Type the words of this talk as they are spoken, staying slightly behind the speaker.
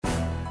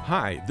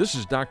Hi, this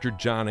is Dr.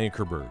 John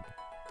Ankerberg.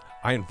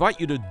 I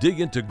invite you to dig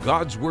into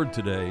God's Word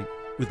today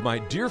with my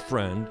dear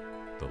friend,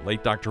 the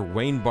late Dr.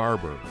 Wayne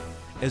Barber,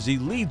 as he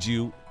leads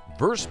you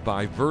verse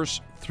by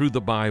verse through the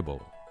Bible.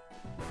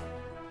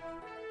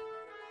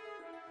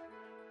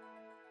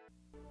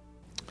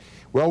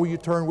 Well, will you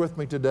turn with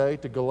me today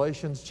to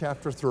Galatians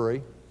chapter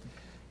 3?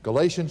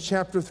 Galatians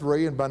chapter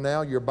 3, and by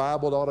now your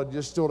Bible ought to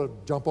just sort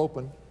of jump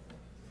open.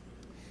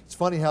 It's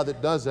funny how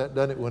that does that,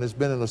 doesn't it? When it's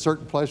been in a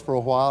certain place for a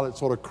while, it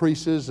sort of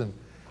creases and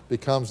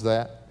becomes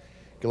that.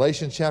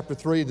 Galatians chapter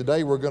 3,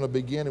 today we're going to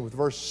begin with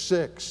verse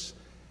 6.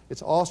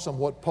 It's awesome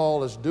what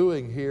Paul is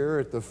doing here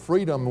at the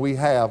freedom we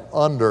have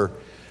under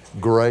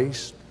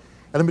grace.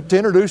 And to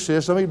introduce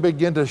this, let me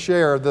begin to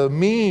share the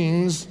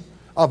means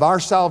of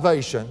our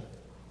salvation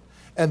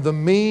and the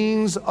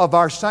means of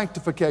our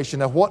sanctification.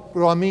 Now, what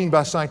do I mean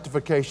by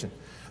sanctification?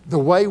 The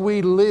way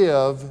we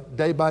live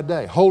day by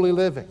day, holy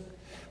living.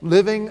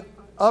 Living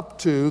up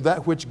to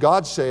that which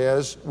God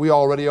says we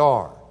already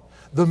are.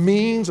 The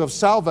means of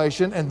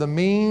salvation and the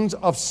means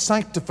of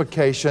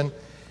sanctification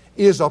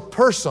is a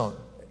person,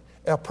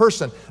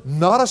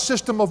 not a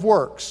system of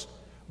works,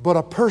 but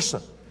a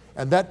person.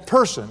 And that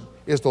person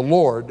is the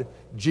Lord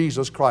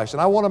Jesus Christ.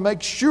 And I want to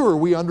make sure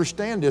we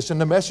understand this in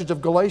the message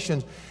of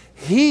Galatians.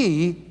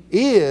 He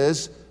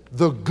is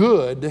the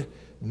good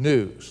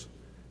news.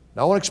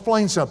 Now I want to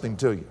explain something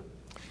to you.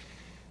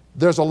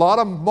 There's a lot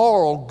of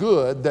moral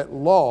good that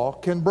law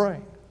can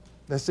bring.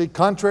 Now see,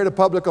 contrary to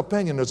public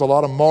opinion, there's a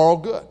lot of moral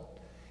good.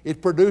 It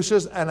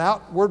produces an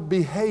outward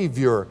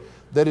behavior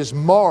that is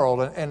moral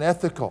and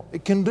ethical.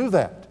 It can do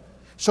that.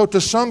 So to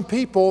some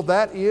people,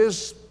 that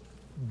is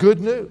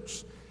good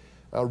news.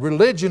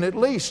 Religion at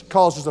least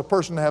causes a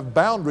person to have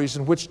boundaries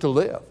in which to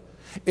live.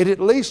 It at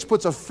least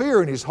puts a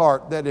fear in his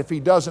heart that if he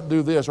doesn't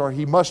do this or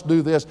he must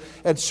do this,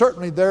 and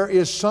certainly there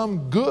is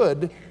some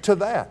good to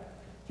that.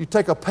 You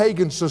take a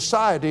pagan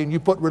society and you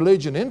put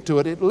religion into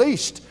it, at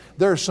least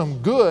there's some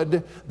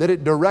good that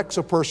it directs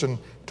a person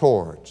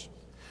towards.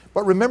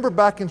 But remember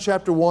back in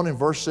chapter 1 and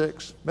verse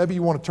 6, maybe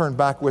you want to turn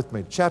back with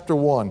me, chapter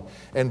 1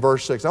 and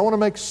verse 6. I want to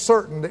make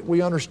certain that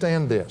we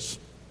understand this.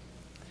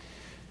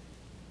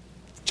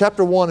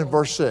 Chapter 1 and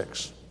verse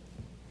 6.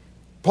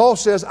 Paul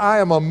says, I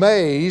am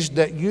amazed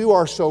that you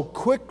are so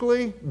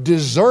quickly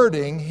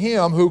deserting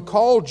Him who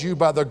called you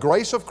by the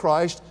grace of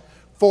Christ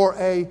for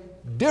a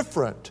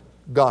different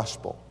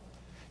gospel.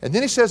 And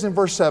then he says in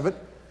verse 7,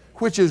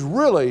 which is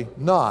really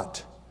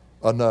not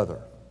another.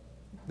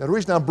 Now the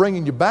reason I'm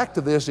bringing you back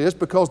to this is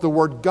because the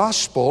word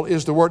gospel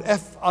is the word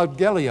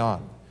evangelion.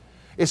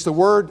 It's the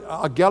word,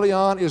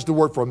 evangelion is the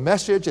word for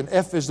message, and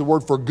F is the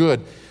word for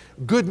good.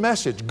 Good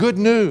message, good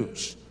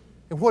news.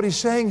 And what he's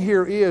saying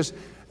here is,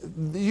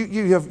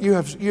 you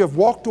have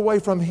walked away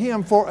from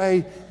Him for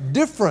a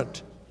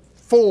different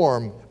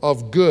form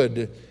of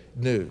good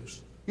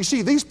news. You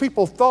see, these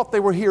people thought they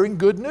were hearing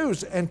good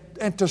news, and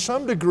to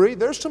some degree,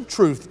 there's some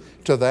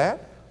truth to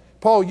that.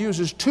 Paul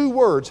uses two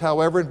words,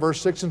 however, in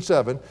verse 6 and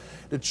 7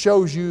 that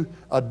shows you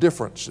a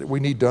difference that we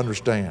need to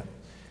understand.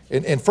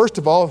 And first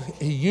of all,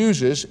 he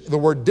uses the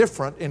word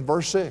different in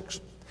verse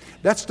 6.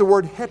 That's the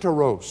word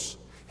heteros.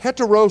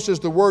 Heteros is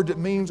the word that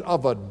means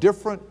of a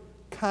different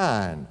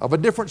kind, of a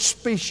different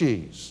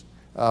species.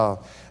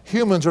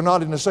 Humans are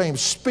not in the same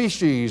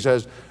species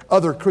as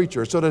other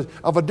creatures, so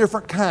of a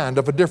different kind,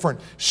 of a different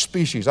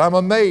species. I'm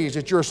amazed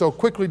that you're so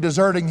quickly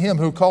deserting Him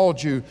who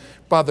called you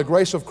by the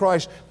grace of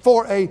Christ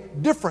for a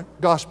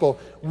different gospel,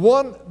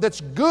 one that's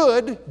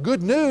good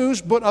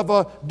news, but of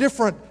a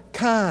different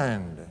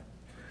kind.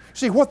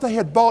 See, what they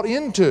had bought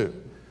into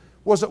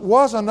was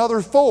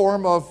another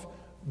form of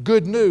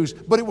good news,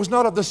 but it was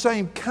not of the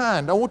same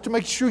kind. I want to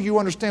make sure you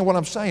understand what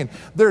I'm saying.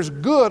 There's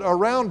good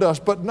around us,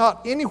 but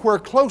not anywhere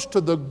close to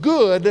the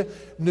good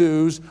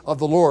news of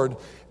the Lord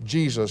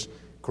Jesus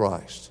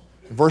Christ.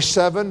 In verse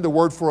 7, the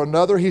word for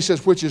another, he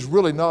says, which is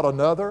really not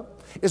another,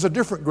 is a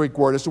different Greek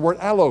word. It's the word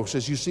allos,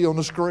 as you see on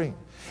the screen.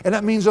 And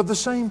that means of the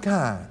same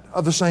kind,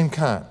 of the same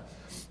kind.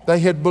 They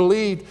had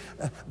believed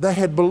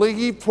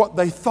what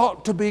they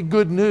thought to be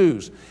good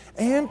news.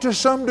 And to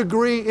some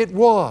degree it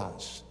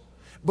was.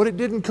 But it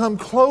didn't come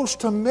close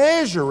to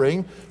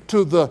measuring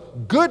to the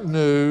good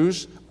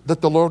news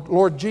that the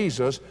Lord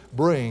Jesus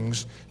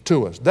brings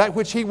to us. That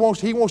which He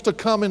wants to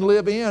come and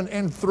live in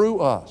and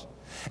through us.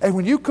 And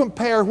when you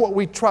compare what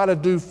we try to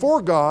do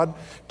for God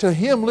to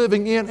Him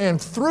living in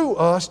and through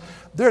us,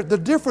 the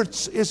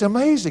difference is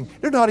amazing.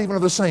 They're not even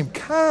of the same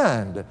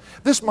kind.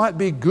 This might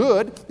be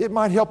good. It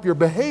might help your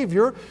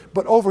behavior.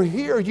 But over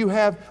here you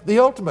have the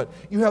ultimate.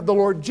 You have the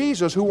Lord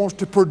Jesus who wants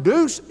to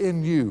produce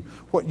in you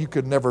what you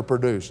could never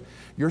produce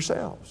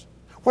yourselves.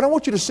 What I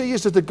want you to see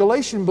is that the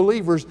Galatian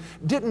believers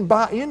didn't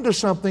buy into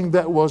something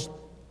that was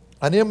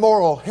an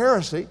immoral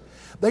heresy.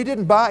 They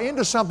didn't buy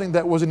into something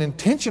that was an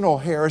intentional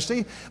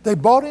heresy. They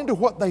bought into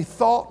what they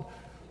thought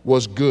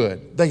was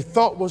good. They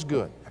thought was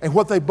good. And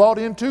what they bought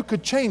into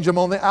could change them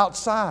on the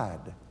outside.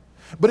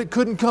 but it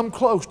couldn't come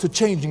close to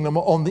changing them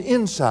on the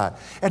inside.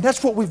 And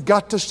that's what we've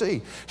got to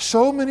see.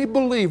 So many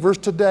believers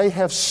today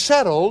have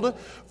settled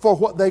for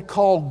what they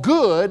call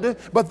good,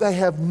 but they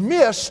have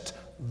missed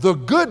the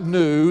good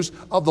news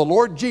of the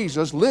Lord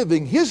Jesus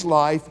living His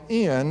life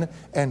in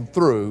and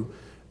through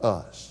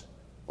us.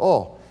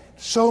 Oh,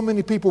 so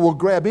many people will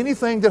grab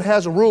anything that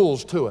has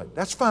rules to it.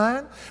 That's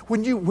fine.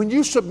 When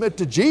you submit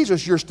to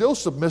Jesus, you're still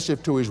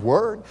submissive to His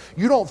Word.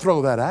 You don't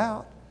throw that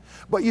out.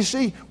 But you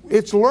see,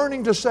 it's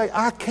learning to say,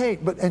 I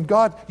can't, and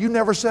God, you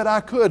never said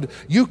I could.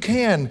 You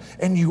can,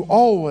 and you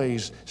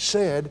always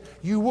said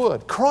you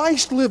would.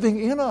 Christ living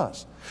in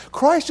us.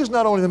 Christ is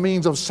not only the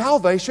means of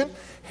salvation,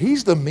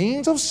 He's the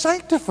means of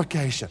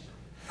sanctification.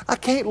 I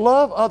can't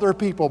love other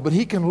people, but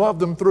He can love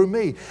them through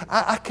me.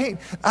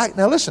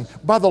 Now listen,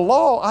 by the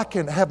law, I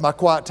can have my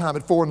quiet time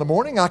at 4 in the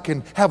morning. I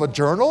can have a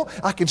journal.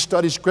 I can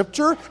study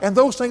Scripture, and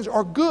those things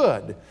are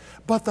good.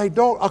 But they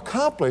don't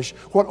accomplish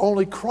what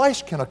only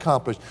Christ can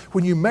accomplish.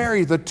 When you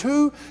marry the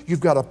two, you've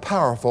got a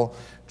powerful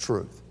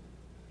truth.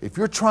 If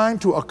you're trying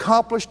to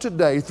accomplish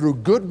today through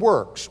good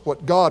works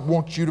what God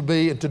wants you to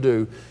be and to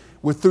do,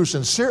 through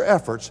sincere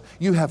efforts,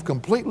 you have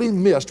completely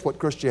missed what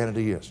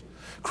Christianity is.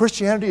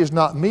 Christianity is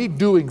not me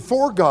doing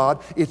for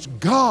God, it's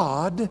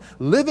God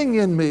living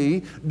in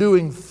me,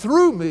 doing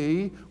through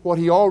me what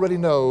He already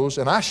knows,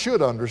 and I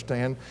should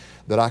understand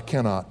that I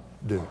cannot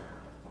do.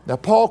 Now,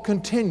 Paul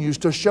continues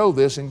to show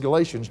this in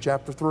Galatians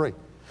chapter 3.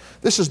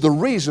 This is the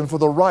reason for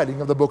the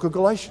writing of the book of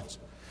Galatians.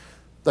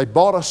 They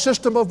bought a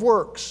system of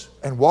works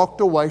and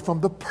walked away from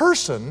the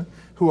person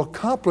who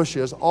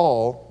accomplishes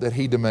all that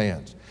He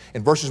demands.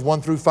 In verses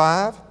 1 through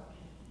 5,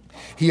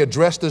 he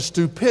addressed the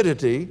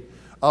stupidity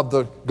of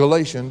the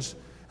Galatians.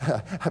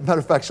 Matter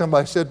of fact,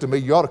 somebody said to me,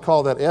 you ought to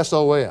call that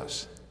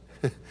SOS,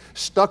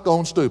 stuck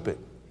on stupid.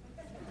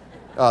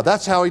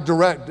 That's how he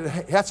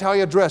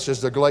addresses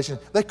the Galatians.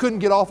 They couldn't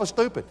get off of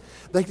stupid.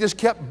 They just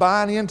kept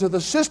buying into the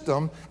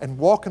system and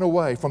walking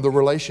away from the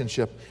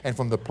relationship and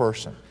from the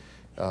person.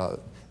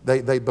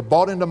 They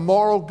bought into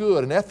moral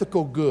good and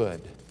ethical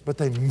good, but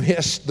they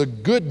missed the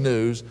good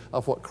news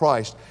of what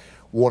Christ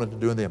wanted to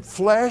do in them.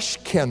 Flesh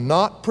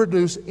cannot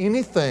produce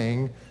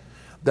anything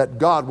that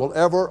God will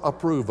ever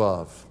approve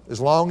of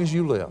as long as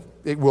you live.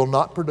 It will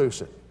not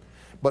produce it.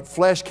 But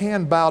flesh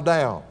can bow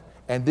down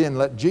and then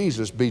let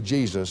Jesus be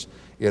Jesus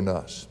in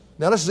us.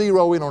 Now let's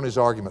zero in on his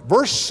argument.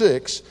 Verse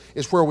 6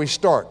 is where we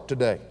start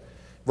today.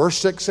 Verse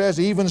 6 says,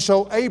 even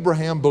so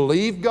Abraham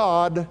believed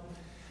God,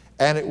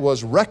 and it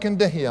was reckoned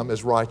to him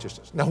as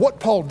righteousness. Now what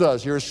Paul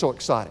does here is so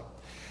exciting.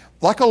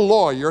 Like a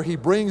lawyer, he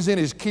brings in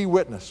his key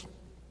witness.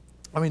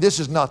 I mean, this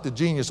is not the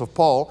genius of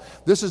Paul.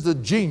 This is the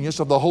genius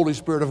of the Holy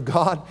Spirit of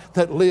God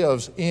that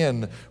lives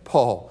in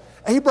Paul.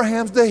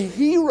 Abraham's the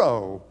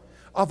hero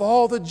of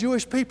all the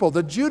Jewish people.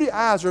 The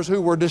Judaizers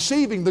who were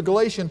deceiving the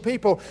Galatian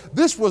people,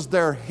 this was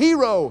their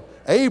hero,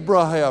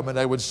 Abraham. And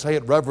they would say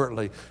it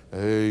reverently,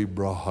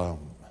 Abraham.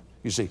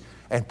 You see,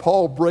 and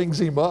Paul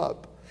brings him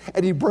up.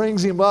 And he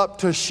brings him up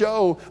to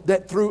show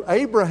that through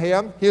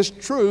Abraham, his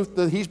truth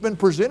that he's been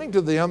presenting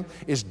to them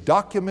is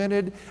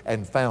documented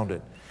and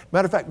founded.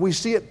 Matter of fact, we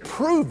see it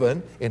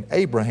proven in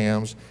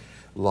Abraham's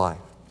life.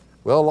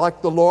 Well,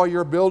 like the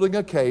lawyer building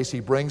a case, he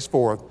brings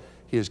forth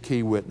his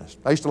key witness.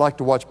 I used to like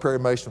to watch Perry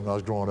Mason when I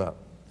was growing up.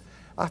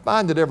 I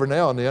find that every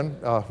now and then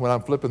when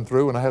I'm flipping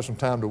through and I have some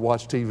time to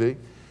watch TV,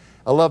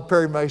 I love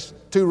Perry Mason.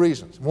 2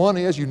 reasons. One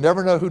is you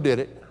never know who did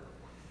it.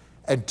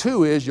 And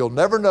 2 is you'll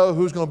never know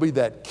who's going to be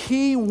that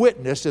key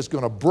witness that's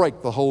going to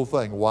break the whole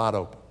thing wide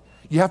open.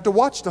 You have to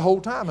watch the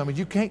whole time. I mean,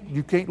 you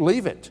can't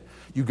leave it.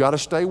 You've got to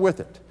stay with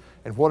it.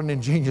 And what an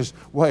ingenious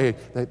way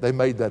they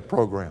made that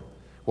program.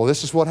 Well,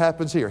 this is what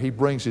happens here. He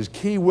brings his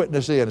key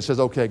witness in and says,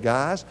 okay,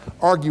 guys,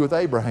 argue with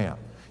Abraham.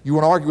 You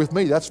want to argue with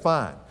me? That's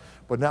fine.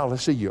 But now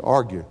let's see you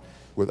argue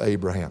with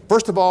Abraham.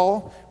 First of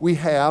all, we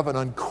have an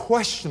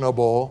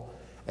unquestionable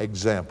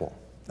example.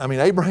 I mean,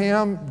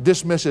 Abraham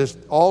dismisses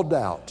all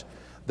doubt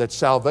that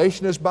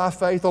salvation is by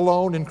faith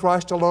alone, in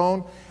Christ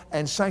alone,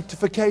 and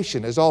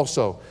sanctification is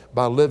also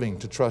by living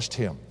to trust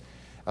Him.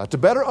 To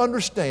better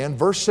understand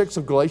verse 6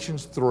 of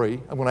Galatians 3,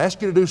 I'm going to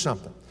ask you to do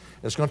something.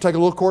 It's going to take a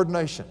little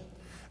coordination.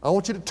 I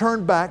want you to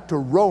turn back to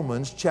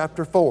Romans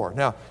chapter 4.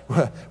 Now,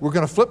 we're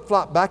going to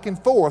flip-flop back and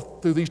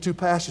forth through these 2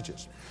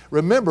 passages.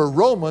 Remember,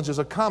 Romans is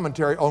a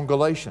commentary on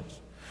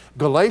Galatians.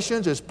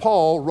 Galatians is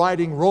Paul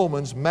writing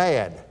Romans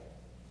mad.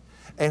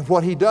 And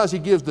what he does, he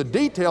gives the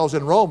details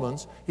in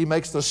Romans, he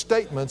makes the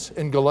statements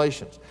in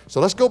Galatians. So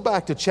let's go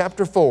back to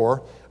chapter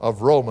 4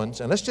 of Romans,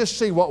 and let's just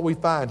see what we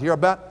find here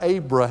about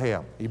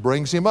Abraham. He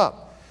brings him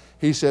up.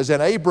 He says,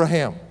 and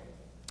Abraham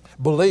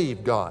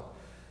believed God,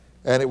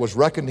 and it was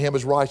reckoned to him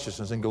as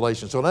righteousness in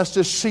Galatians. So let's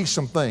just see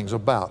some things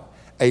about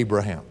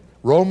Abraham.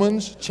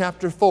 Romans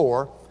chapter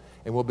 4,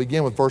 and we'll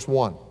begin with verse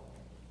 1.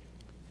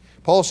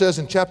 Paul says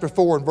in chapter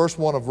 4 and verse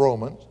 1 of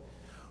Romans,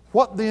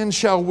 what then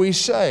shall we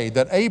say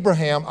that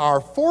Abraham, our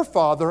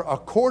forefather,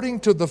 according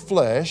to the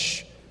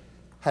flesh,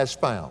 has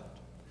found?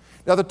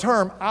 Now the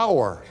term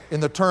our,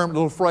 in the term,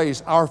 little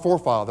phrase, our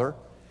forefather,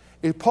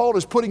 Paul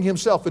is putting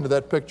himself into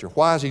that picture.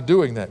 Why is he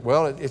doing that?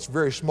 Well, it's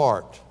very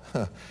smart.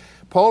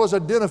 Paul is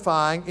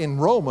identifying in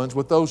Romans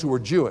with those who are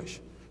Jewish.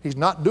 He's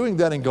not doing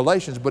that in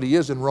Galatians, but he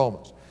is in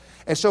Romans.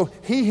 And so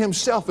he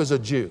himself is a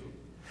Jew.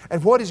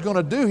 And what he's going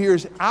to do here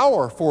is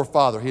our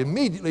forefather. He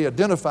immediately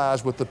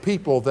identifies with the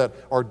people that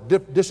are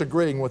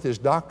disagreeing with his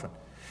doctrine.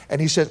 And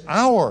he says,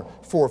 our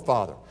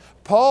forefather.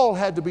 Paul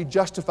had to be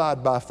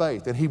justified by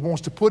faith, and he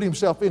wants to put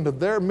himself into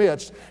their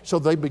midst so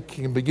they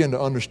can begin to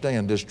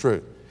understand this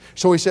truth.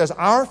 So he says,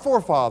 our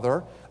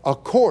forefather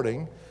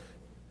according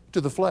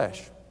to the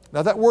flesh.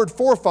 Now that word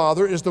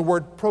forefather is the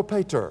word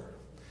propator.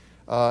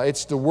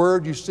 It's the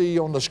word you see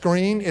on the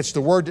screen. It's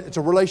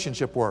a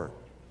relationship word.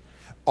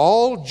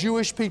 All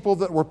Jewish people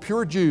that were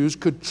pure Jews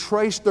could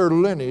trace their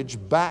lineage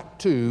back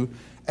to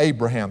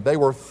Abraham. They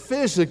were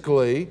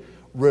physically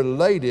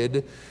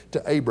related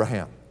to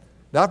Abraham.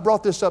 Now, I've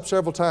brought this up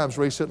several times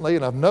recently,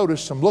 and I've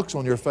noticed some looks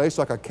on your face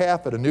like a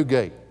calf at a new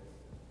gate.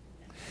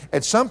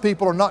 And some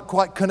people are not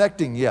quite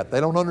connecting yet.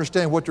 They don't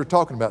understand what you're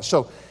talking about.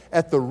 So,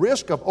 at the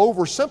risk of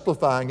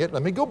oversimplifying it,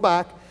 let me go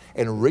back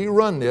and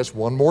rerun this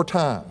one more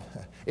time.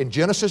 In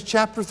Genesis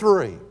chapter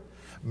 3,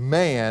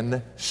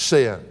 man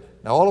sinned.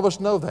 Now, all of us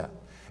know that.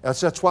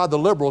 That's why the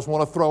liberals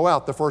want to throw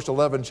out the first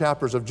 11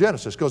 chapters of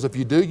Genesis, because if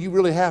you do, you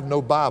really have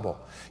no Bible.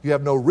 You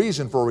have no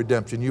reason for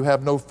redemption. You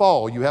have no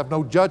fall. You have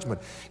no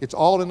judgment. It's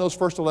all in those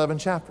first 11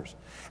 chapters.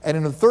 And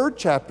in the third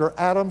chapter,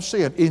 Adam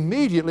sinned.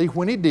 Immediately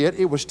when he did,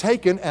 it was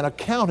taken and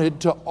accounted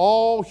to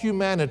all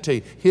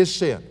humanity, his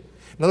sin.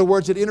 In other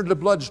words, it entered the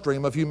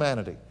bloodstream of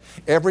humanity.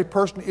 Every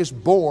person is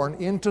born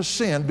into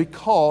sin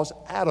because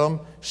Adam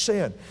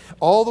sinned.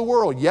 All the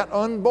world, yet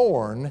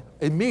unborn,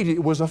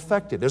 immediately was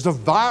affected. There's a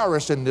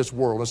virus in this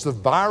world. It's the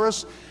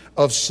virus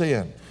of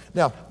sin.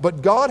 Now,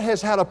 but God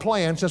has had a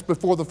plan since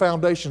before the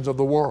foundations of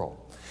the world.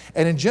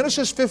 And in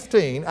Genesis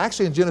 15,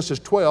 actually in Genesis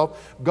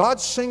 12, God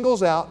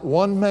singles out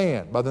one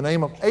man by the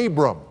name of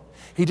Abram.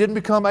 He didn't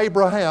become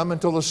Abraham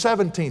until the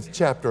 17th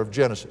chapter of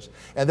Genesis.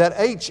 And that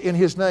H in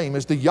his name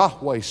is the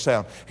Yahweh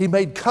sound. He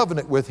made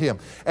covenant with him,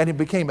 and he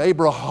became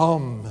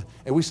Abraham.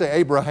 And we say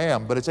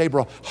Abraham, but it's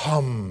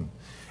Abraham.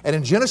 And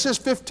in Genesis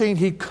 15,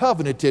 he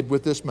covenanted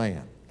with this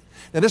man.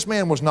 Now, this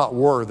man was not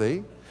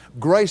worthy.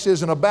 Grace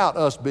isn't about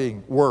us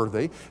being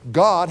worthy.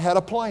 God had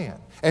a plan.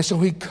 And so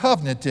he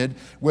covenanted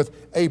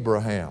with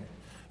Abraham.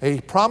 He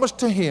promised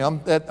to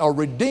him that a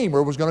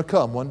Redeemer was going to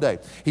come one day.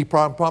 He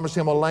promised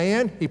him a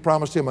land, he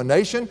promised him a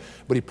nation,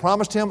 but he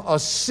promised him a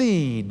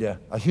seed,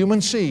 a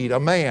human seed, a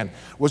man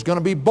was going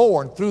to be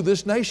born through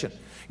this nation.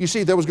 You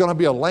see, there was going to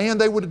be a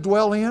land they would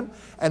dwell in,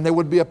 and there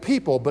would be a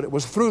people, but it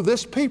was through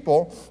this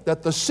people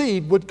that the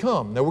seed would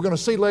come. Now, we're going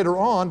to see later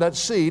on that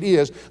seed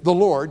is the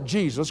Lord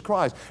Jesus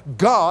Christ.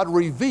 God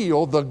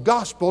revealed the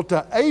gospel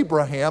to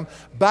Abraham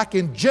back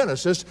in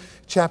Genesis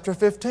chapter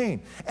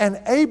 15. And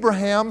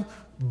Abraham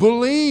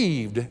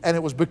believed, and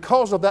it was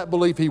because of that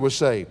belief he was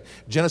saved.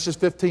 Genesis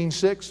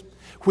 15:6,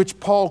 which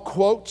Paul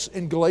quotes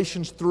in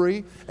Galatians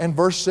 3 and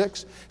verse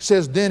 6,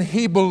 says, then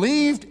he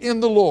believed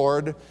in the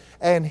Lord,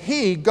 and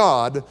he,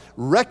 God,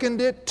 reckoned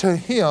it to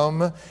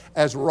him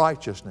as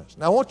righteousness.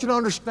 Now I want you to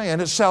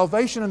understand that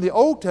salvation in the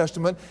Old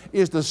Testament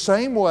is the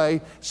same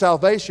way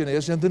salvation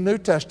is in the New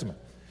Testament.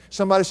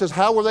 Somebody says,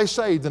 how were they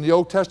saved in the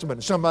Old Testament?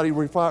 And somebody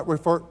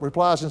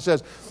replies and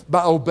says,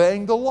 by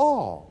obeying the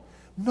law.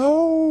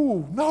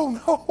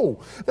 No.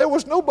 There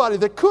was nobody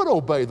that could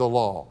obey the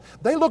law.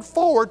 They looked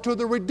forward to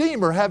the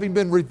Redeemer having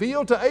been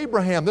revealed to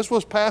Abraham. This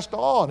was passed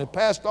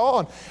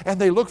on, and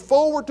they looked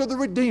forward to the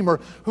Redeemer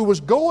who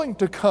was going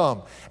to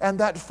come. And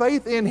that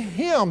faith in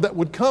him that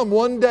would come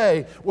one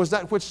day was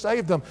that which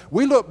saved them.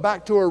 We look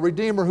back to a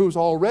Redeemer who's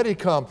already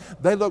come.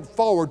 They look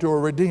forward to a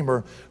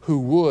Redeemer who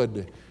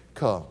would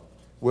come.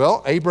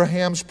 Well,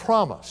 Abraham's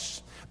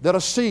promise that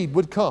a seed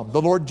would come,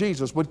 the Lord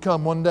Jesus would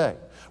come one day,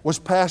 was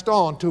passed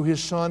on to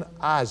his son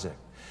Isaac.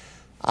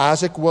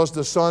 Isaac was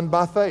the son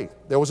by faith.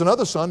 There was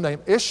another son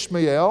named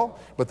Ishmael,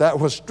 but that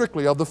was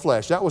strictly of the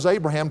flesh. That was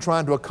Abraham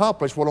trying to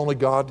accomplish what only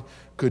God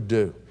could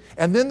do.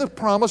 And then the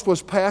promise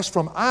was passed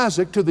from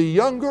Isaac to the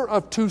younger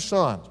of two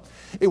sons.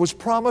 It was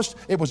promised,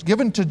 it was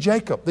given to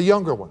Jacob, the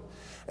younger one.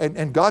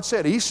 And God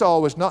said Esau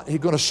was not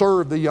going to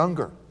serve the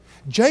younger.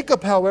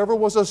 Jacob, however,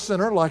 was a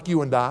sinner like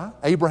you and I.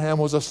 Abraham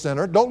was a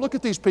sinner. Don't look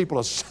at these people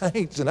as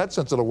saints in that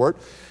sense of the word,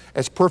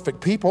 as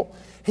perfect people.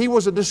 He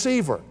was a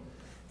deceiver.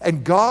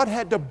 And God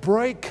had to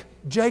break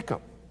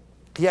Jacob.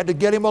 He had to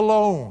get him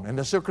alone. And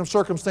the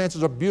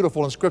circumstances are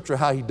beautiful in Scripture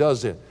how he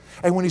does it.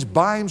 And when he's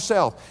by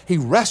himself, he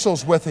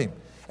wrestles with him.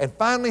 And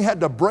finally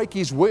had to break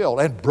his will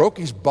and broke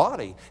his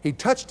body. He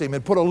touched him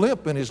and put a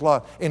limp in his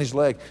leg, in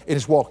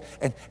his walk.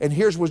 And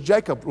here's was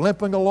Jacob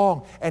limping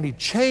along. And he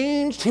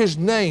changed his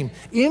name.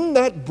 In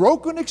that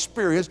broken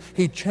experience,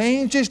 he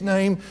changed his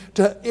name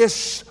to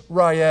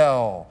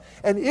Israel.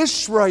 And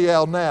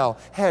Israel now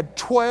had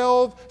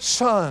 12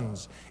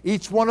 sons.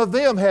 Each one of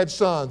them had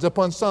sons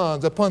upon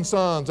sons upon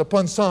sons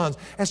upon sons.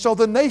 And so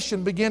the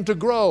nation began to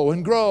grow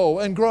and grow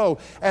and grow.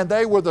 And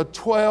they were the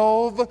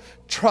 12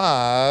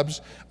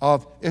 tribes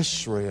of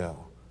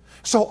Israel.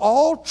 So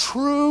all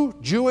true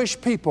Jewish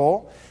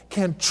people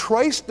can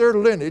trace their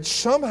lineage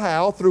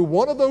somehow through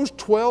one of those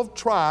 12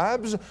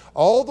 tribes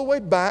all the way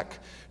back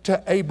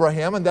to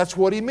Abraham, and that's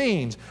what he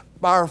means.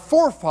 Our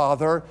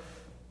forefather,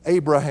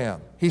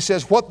 Abraham. He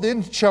says, what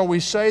then shall we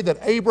say that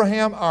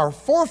Abraham, our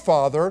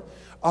forefather,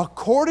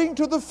 according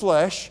to the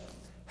flesh,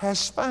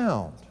 has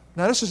found?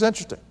 Now this is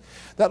interesting.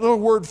 That little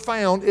word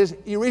found is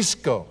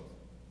erisko.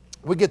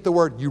 We get the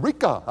word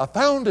eureka. I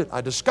found it.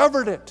 I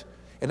discovered it.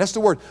 And that's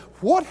the word.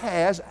 What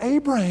has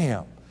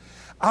Abraham,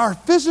 our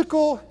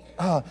physical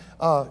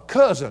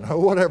cousin, or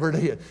whatever it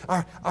is,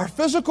 our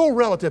physical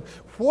relative,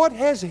 what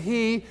has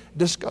he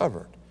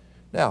discovered?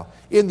 Now,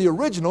 in the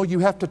original, you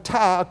have to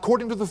tie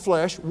according to the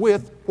flesh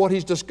with what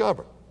he's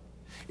discovered.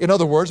 In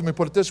other words, let me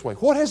put it this way.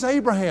 What has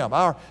Abraham,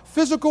 our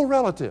physical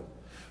relative,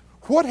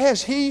 what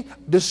has he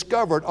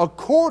discovered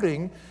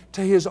according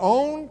to his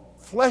own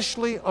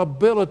fleshly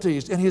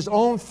abilities and his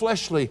own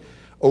fleshly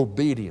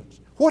obedience?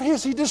 What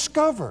has he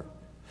discovered?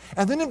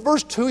 And then in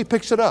verse 2, he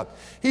picks it up.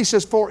 He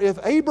says, for if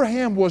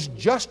Abraham was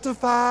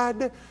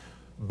justified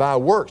by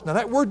works. Now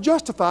that word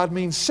justified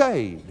means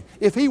saved.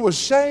 If he was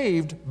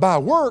saved by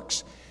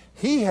works,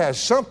 he has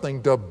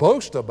something to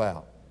boast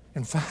about.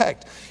 In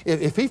fact,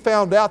 if he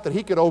found out that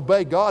he could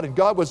obey God and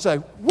God would say,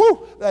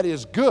 whoo, that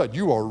is good,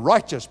 you are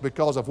righteous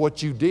because of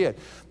what you did,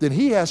 then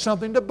he has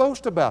something to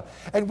boast about.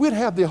 And we'd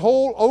have the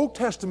whole Old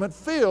Testament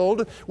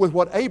filled with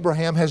what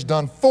Abraham has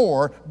done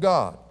for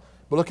God.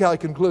 But look how he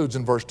concludes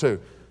in verse 2.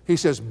 He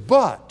says,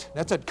 but,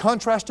 that's that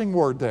contrasting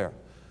word there,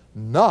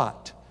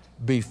 not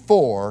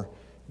before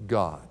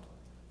God.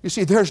 You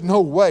see, there's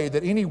no way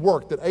that any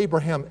work that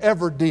Abraham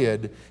ever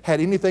did had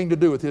anything to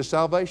do with his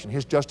salvation,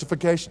 his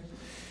justification.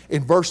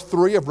 In verse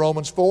 3 of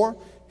Romans 4,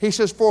 he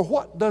says, for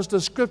what does the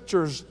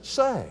Scriptures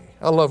say?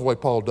 I love the way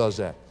Paul does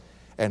that.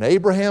 And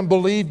Abraham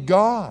believed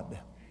God.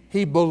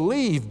 He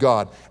believed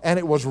God, and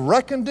it was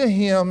reckoned to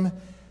him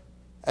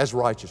as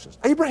righteousness.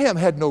 Abraham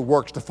had no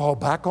works to fall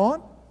back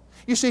on.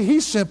 You see, he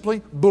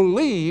simply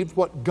believed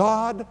what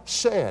God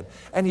said,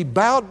 and he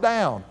bowed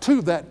down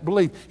to that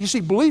belief. You see,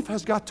 belief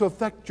has got to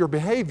affect your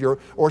behavior,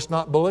 or it's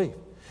not belief.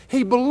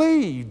 He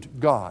believed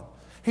God.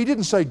 He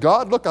didn't say,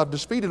 God, look, I've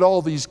defeated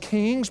all these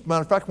kings.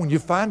 Matter of fact, when you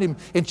find him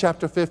in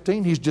chapter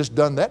 15, he's just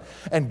done that.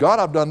 And God,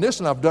 I've done this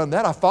and I've done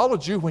that. I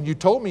followed you when you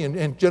told me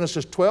in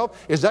Genesis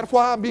 12. Is that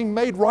why I'm being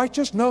made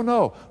righteous?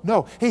 No.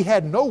 He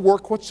had no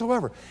work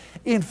whatsoever.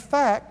 In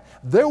fact,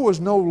 there was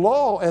no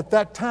law at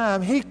that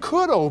time he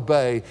could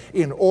obey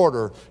in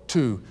order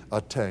to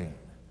attain.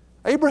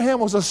 Abraham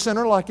was a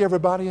sinner like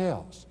everybody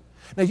else.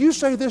 Now you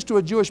say this to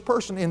a Jewish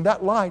person in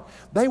that light,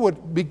 they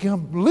would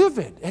become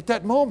livid at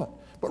that moment.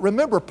 But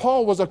remember,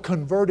 Paul was a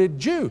converted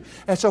Jew,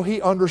 and so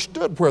he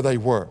understood where they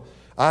were.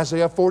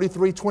 Isaiah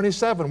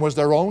 43:27 was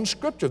their own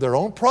scripture, their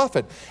own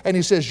prophet. And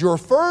he says, your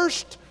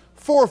first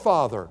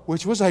forefather,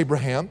 which was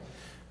Abraham,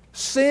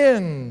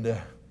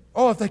 sinned.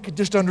 Oh, if they could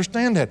just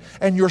understand that.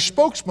 And your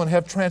spokesmen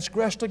have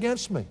transgressed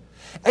against me.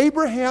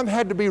 Abraham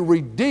had to be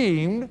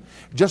redeemed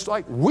just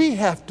like we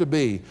have to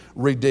be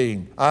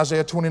redeemed.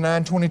 Isaiah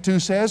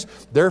 29:22 says,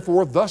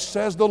 therefore thus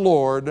says the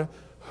Lord,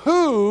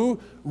 who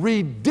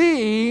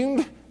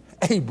redeemed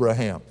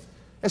Abraham.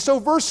 And so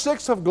verse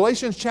 6 of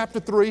Galatians chapter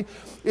 3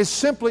 is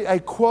simply a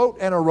quote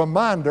and a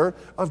reminder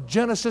of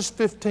Genesis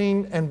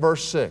 15 and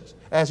verse 6,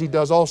 as he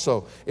does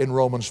also in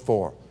Romans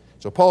 4.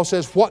 So Paul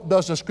says, what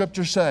does the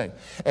Scripture say?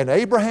 And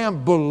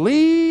Abraham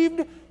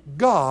believed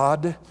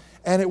God,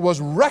 and it was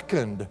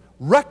reckoned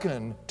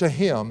to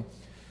him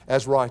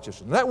as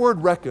righteousness. And that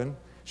word reckon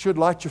should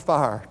light your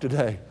fire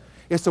today.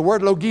 It's the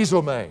word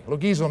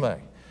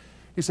logizomai.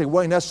 You say,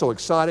 Wayne, that's so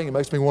exciting. It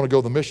makes me want to go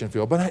to the mission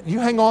field. But you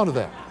hang on to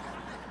that.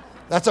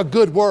 That's a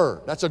good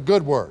word.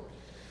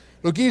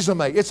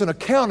 Logizomai, it's an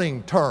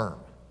accounting term.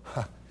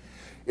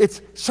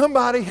 It's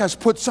somebody has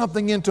put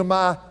something into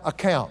my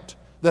account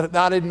that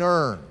I didn't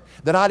earn,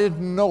 that I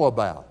didn't know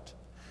about.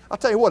 I'll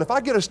tell you what, if I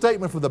get a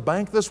statement from the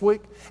bank this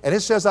week and it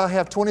says I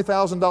have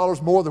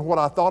 $20,000 more than what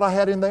I thought I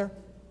had in there,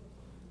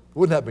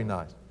 wouldn't that be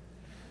nice?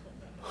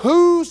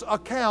 Whose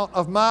account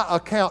of my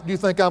account do you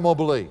think I'm going to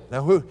believe?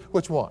 Now,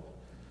 which one?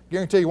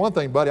 Guarantee you one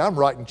thing, buddy, I'm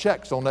writing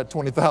checks on that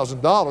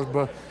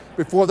 $20,000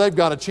 before they've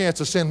got a chance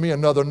to send me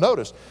another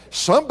notice.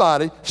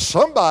 Somebody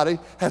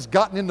has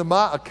gotten into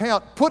my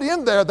account, put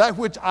in there that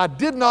which I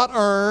did not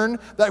earn,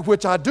 that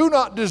which I do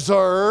not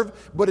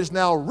deserve, but is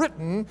now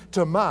written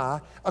to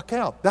my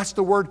account. That's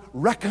the word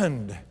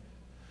reckoned.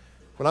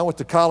 When I went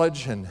to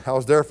college, and I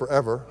was there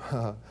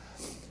forever,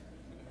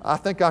 I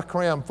think I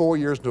crammed 4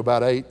 years into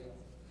about 8.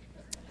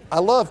 I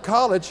love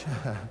college.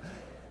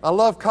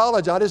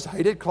 I just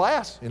hated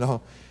class,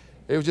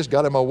 It just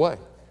got in my way.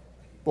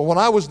 But when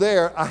I was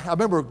there, I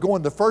remember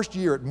going the first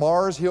year at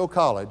Mars Hill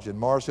College in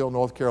Mars Hill,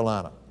 North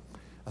Carolina.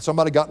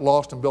 Somebody got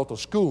lost and built a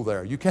school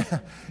there. You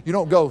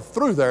don't go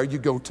through there, you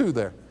go to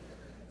there.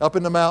 Up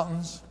in the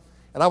mountains.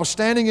 And I was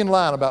standing in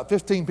line about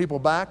 15 people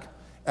back,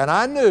 and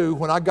I knew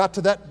when I got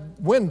to that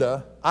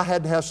window, I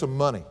had to have some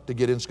money to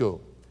get in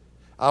school.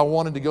 I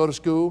wanted to go to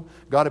school.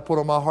 God had put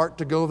on my heart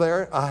to go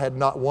there. I had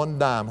not one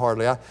dime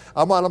hardly.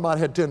 I might have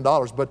had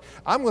 $10, but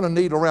I'm going to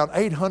need around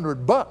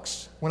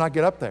 $800 when I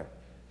get up there.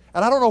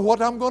 And I don't know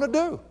what I'm going to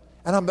do.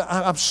 And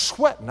I'm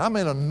sweating. I'm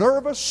in a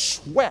nervous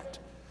sweat.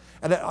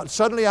 And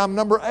suddenly I'm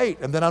number 8,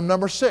 and then I'm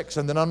number 6,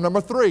 and then I'm number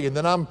 3, and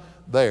then I'm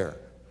there.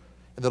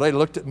 And the lady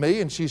looked at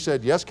me and she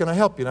said, yes, can I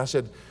help you? And I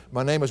said,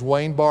 my name is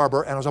Wayne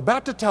Barber. And I was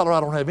about to tell her I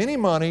don't have any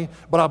money,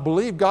 but I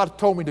believe God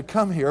told me to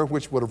come here,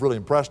 which would have really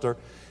impressed her.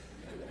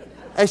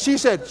 And she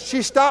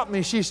stopped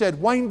me. She said,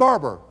 Wayne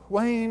Barber,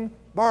 Wayne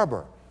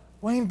Barber,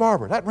 Wayne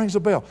Barber. That rings a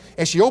bell.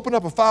 And she opened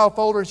up a file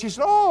folder and she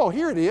said, oh,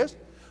 here it is.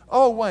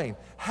 Oh, Wayne,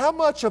 how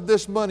much of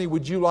this money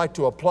would you like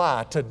to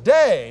apply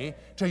today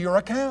to your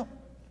account?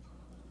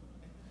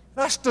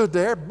 And I stood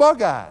there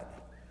bug-eyed.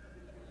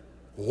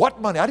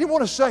 What money? I didn't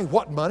want to say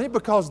what money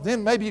because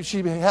then maybe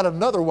she had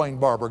another Wayne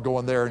Barber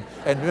going there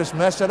and just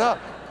mess it up.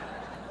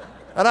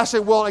 And I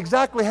said, well,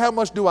 exactly how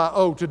much do I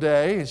owe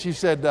today? And she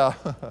said,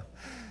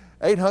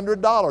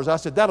 $800. I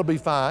said, that'll be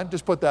fine.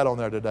 Just put that on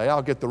there today.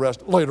 I'll get the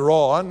rest later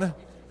on.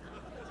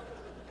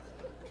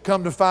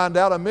 Come to find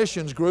out, a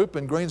missions group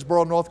in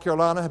Greensboro, North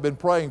Carolina had been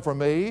praying for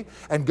me,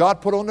 and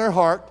God put on their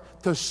heart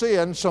to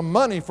send some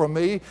money from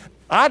me.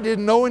 I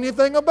didn't know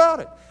anything about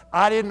it.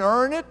 I didn't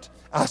earn it.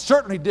 I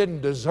certainly didn't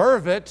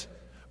deserve it,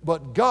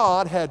 but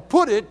God had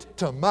put it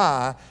to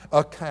my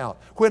account.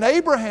 When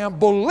Abraham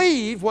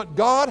believed what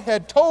God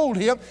had told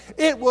him,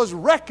 it was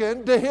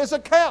reckoned to his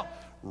account.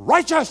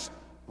 Righteous,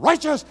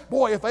 righteous.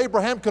 Boy, if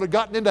Abraham could have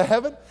gotten into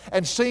heaven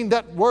and seen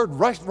that word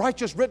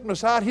righteous written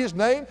beside his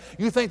name,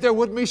 you think there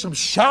wouldn't be some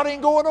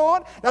shouting going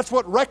on? That's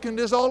what reckoned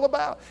is all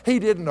about. He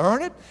didn't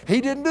earn it. He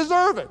didn't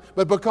deserve it.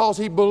 But because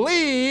he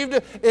believed,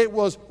 it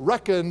was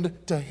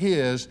reckoned to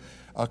his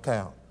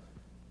account.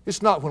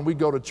 It's not when we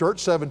go to church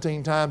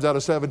 17 times out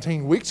of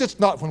 17 weeks. It's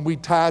not when we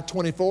tithe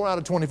 24 out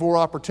of 24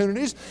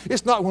 opportunities.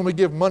 It's not when we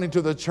give money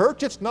to the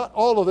church. It's not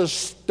all of this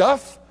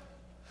stuff.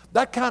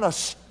 That kind of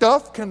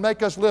stuff can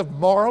make us live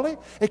morally.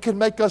 It can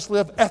make us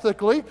live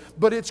ethically.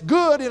 But it's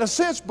good in a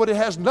sense, but it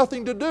has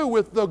nothing to do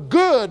with the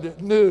good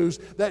news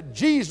that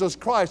Jesus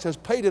Christ has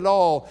paid it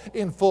all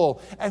in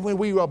full. And when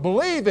we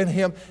believe in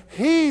Him,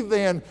 He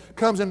then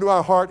comes into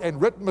our heart,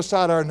 and written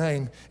beside our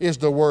name is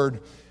the word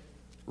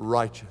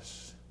righteous.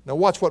 Now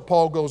watch what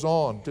Paul goes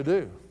on to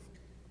do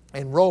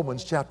in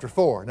Romans chapter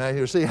 4. Now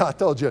you see how I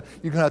told you,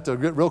 you're going to have to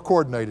get real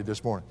coordinated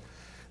this morning.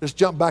 Let's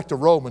jump back to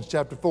Romans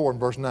chapter 4 and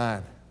verse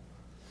 9.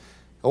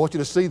 I want you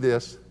to see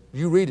this.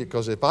 You read it,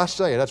 because if I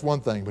say it, that's one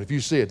thing, but if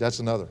you see it, that's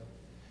another.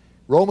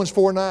 Romans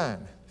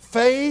 4:9.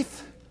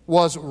 Faith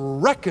was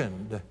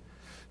reckoned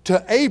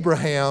to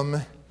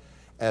Abraham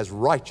as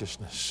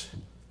righteousness.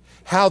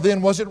 How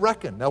then was it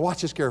reckoned? Now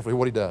watch this carefully,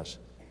 what he does.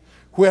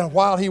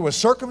 While he was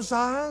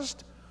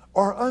circumcised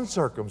or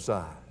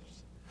uncircumcised.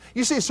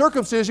 You see,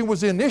 circumcision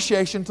was the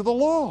initiation to the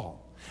law.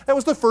 That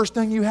was the first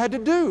thing you had to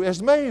do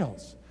as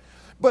males.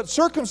 But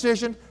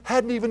circumcision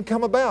hadn't even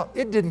come about.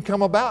 It didn't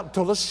come about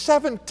until the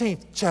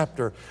 17th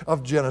chapter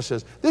of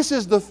Genesis. This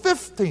is the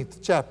 15th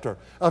chapter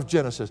of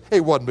Genesis.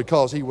 It wasn't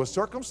because he was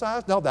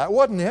circumcised. No, that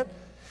wasn't it.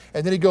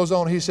 And then he goes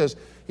on,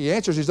 he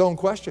answers his own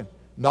question.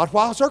 Not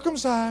while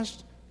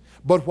circumcised,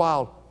 but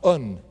while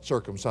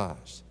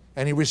uncircumcised.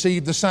 And he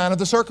received the sign of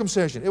the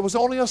circumcision. It was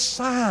only a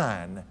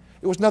sign.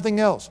 It was nothing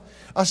else.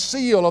 A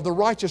seal of the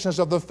righteousness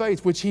of the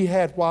faith which he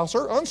had while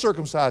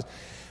uncircumcised,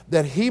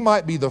 that he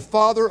might be the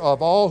father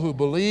of all who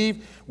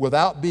believe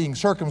without being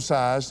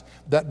circumcised,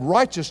 that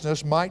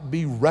righteousness might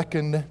be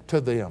reckoned to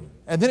them.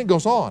 And then it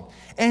goes on.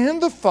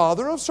 And the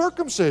father of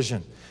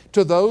circumcision,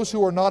 to those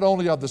who are not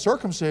only of the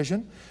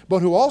circumcision, but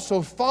who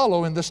also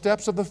follow in the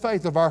steps of the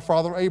faith of our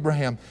father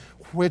Abraham,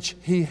 which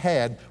he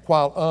had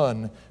while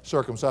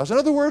uncircumcised. In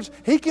other words,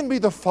 he can be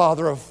the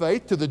father of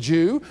faith to the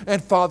Jew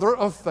and father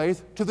of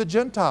faith to the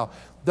Gentile.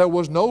 There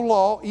was no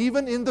law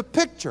even in the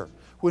picture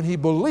when he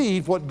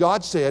believed what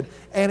God said,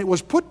 and it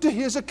was put to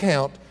his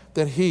account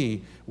that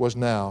he was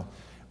now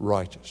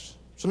righteous.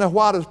 So now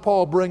why does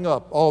Paul bring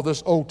up all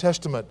this Old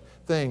Testament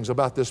things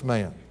about this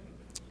man?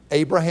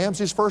 Abraham's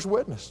his first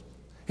witness.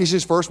 He's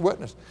his first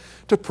witness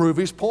to prove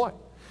his point.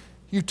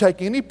 You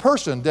take any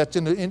person that's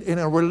in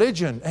a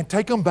religion and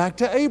take them back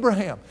to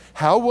Abraham.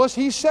 How was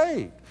he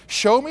saved?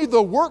 Show me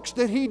the works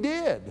that he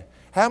did.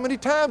 How many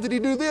times did he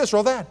do this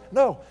or that?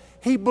 No,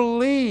 he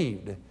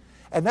believed.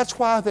 And that's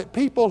why that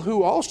people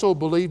who also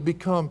believe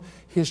become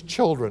his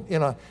children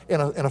in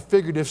a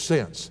figurative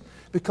sense.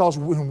 Because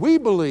when we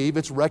believe,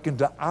 it's reckoned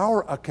to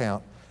our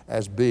account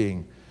as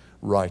being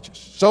righteous.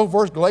 So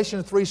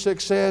Galatians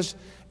 3:6 says,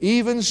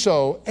 even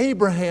so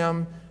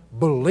Abraham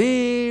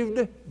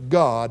believed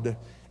God,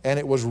 and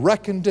it was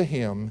reckoned to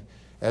him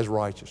as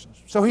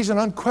righteousness. So he's an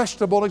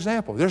unquestionable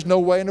example. There's no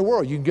way in the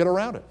world you can get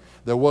around it.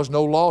 There was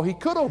no law he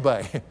could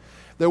obey.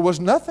 There was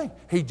nothing.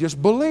 He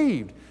just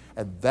believed.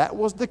 And that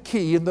was the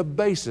key and the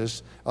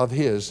basis of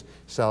his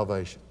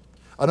salvation.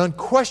 An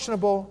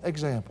unquestionable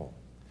example.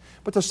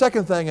 But the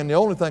second thing, and the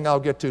only thing I'll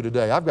get to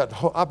today, I'm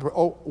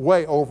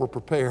way over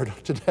prepared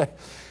today.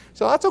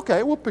 So that's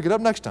okay. We'll pick it up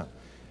next time.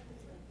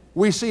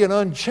 we see an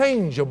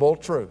unchangeable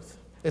truth.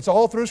 It's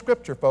all through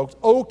Scripture, folks.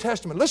 Old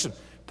Testament. Listen,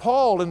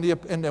 Paul and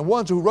the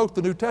ones who wrote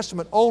the New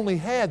Testament only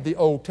had the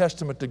Old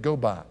Testament to go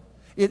by.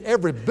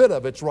 Every bit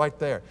of it's right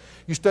there.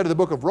 You study the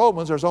book of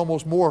Romans, there's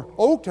almost more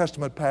Old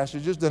Testament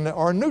passages than there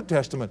are New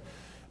Testament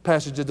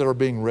passages that are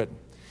being written.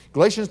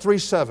 Galatians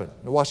 3:7.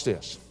 Now watch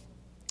this.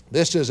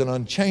 This is an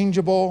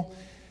unchangeable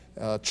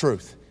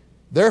truth.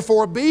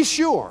 Therefore, be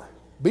sure,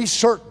 be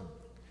certain,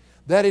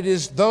 that it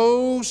is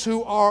those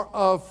who are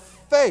of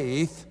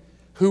faith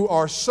who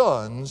are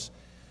sons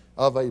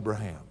of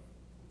Abraham.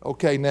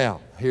 Okay,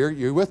 now, here,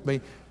 you with me,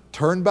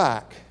 turn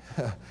back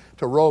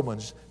to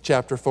Romans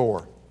chapter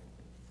 4.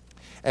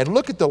 And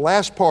look at the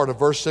last part of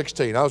verse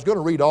 16. I was going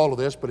to read all of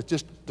this, but it's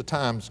just the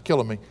time's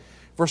killing me.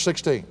 Verse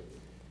 16.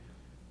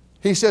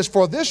 He says,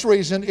 for this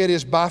reason it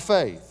is by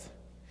faith,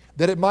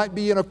 that it might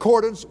be in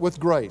accordance with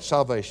grace,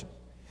 salvation,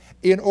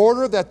 in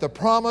order that the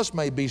promise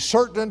may be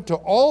certain to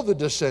all the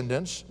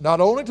descendants,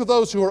 not only to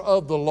those who are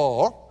of the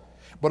law,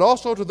 but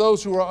also to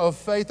those who are of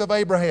faith of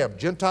Abraham,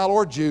 Gentile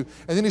or Jew.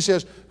 And then he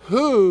says,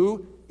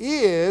 who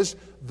is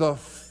the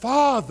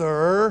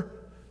Father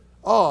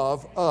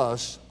of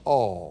us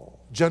all,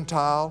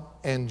 Gentile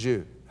and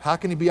Jew. How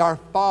can he be our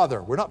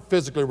Father? We're not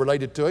physically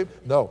related to him.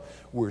 No,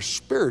 we're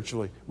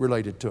spiritually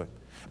related to him.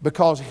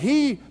 Because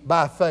he,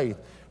 by faith,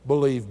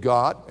 believed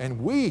God,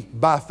 and we,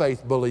 by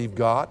faith, believe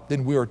God,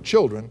 then we are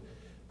children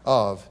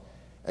of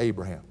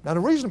Abraham. Now, the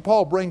reason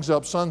Paul brings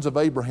up sons of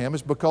Abraham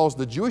is because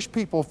the Jewish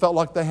people felt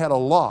like they had a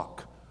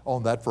lock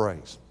on that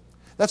phrase.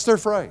 That's their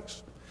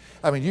phrase.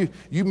 I mean,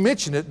 you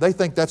mention it, they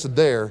think that's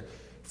their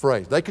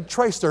phrase. They could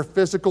trace their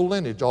physical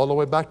lineage all the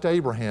way back to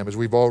Abraham, as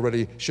we've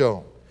already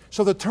shown.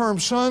 So the term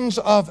sons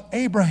of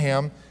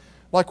Abraham,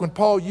 like when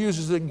Paul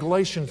uses it in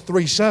Galatians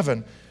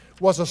 3:7,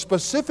 was a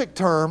specific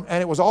term,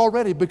 and it was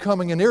already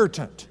becoming an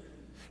irritant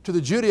to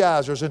the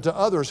Judaizers and to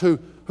others who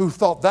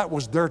thought that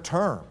was their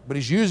term. But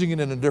he's using it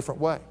in a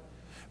different way.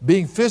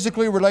 Being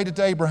physically related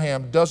to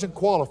Abraham doesn't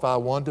qualify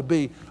one to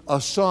be a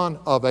son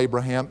of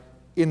Abraham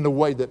in the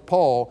way that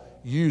Paul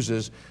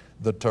uses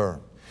the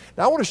term.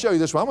 Now I want to show you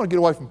this one. I'm going to get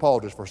away from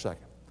Paul just for a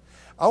second.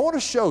 I want to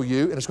show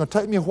you, and it's going to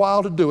take me a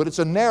while to do it. It's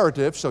a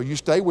narrative, so you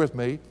stay with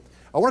me.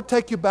 I want to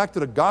take you back to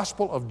the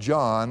Gospel of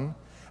John,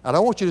 and I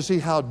want you to see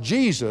how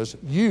Jesus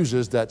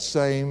uses that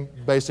same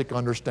basic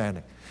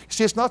understanding.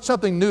 See, it's not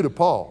something new to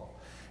Paul.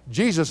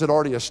 Jesus had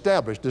already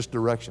established this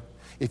direction.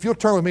 If you'll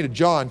turn with me to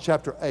John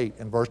chapter 8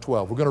 and verse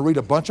 12. We're going to read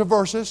a bunch of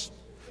verses.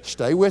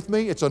 Stay with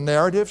me. It's a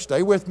narrative.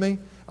 Stay with me.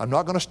 I'm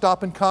not going to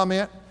stop and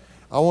comment.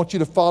 I want you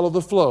to follow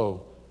the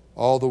flow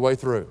all the way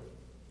through.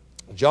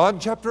 John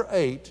chapter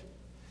 8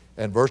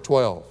 and verse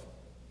 12.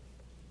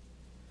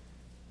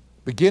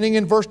 Beginning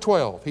in verse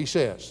 12, he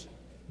says,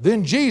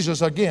 then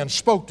Jesus again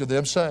spoke to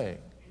them, saying,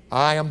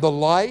 I am the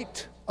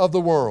light of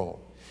the world.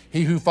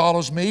 He who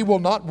follows me will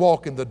not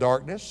walk in the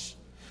darkness,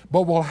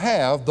 but will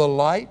have the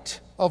light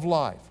of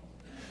life.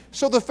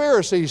 So the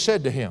Pharisees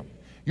said to him,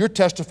 you're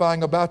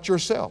testifying about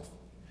yourself.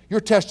 Your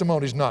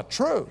testimony is not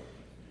true.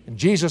 And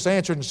Jesus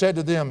answered and said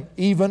to them,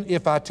 even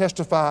if I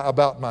testify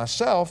about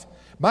myself,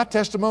 my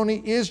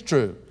testimony is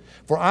true.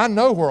 For I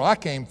know where I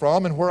came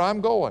from and where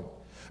I'm going.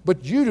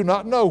 But you do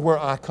not know where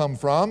I come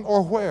from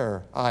or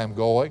where I am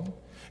going.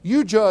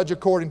 You judge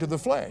according to the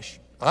flesh.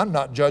 I'm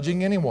not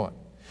judging anyone.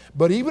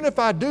 But even if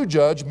I do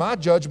judge, my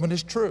judgment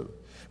is true.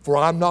 For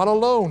I'm not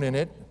alone in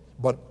it,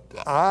 but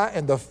I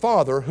and the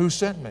Father who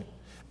sent me.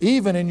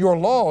 Even in your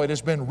law it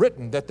has been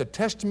written that the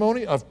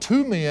testimony of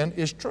two men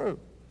is true.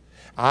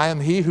 I am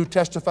he who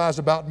testifies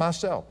about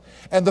myself,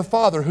 and the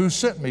Father who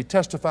sent me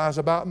testifies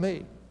about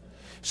me.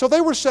 So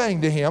they were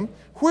saying to him,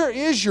 where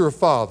is your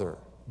Father?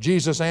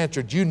 Jesus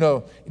answered, you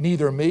know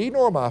neither me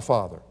nor my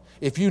Father.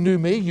 If you knew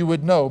me, you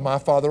would know my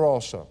Father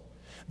also.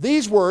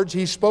 These words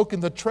he spoke in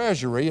the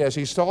treasury as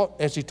he taught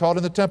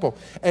in the temple.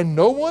 And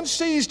no one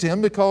seized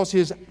him because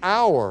his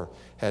hour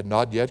had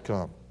not yet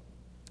come.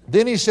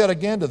 Then he said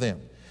again to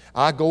them,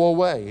 I go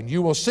away, and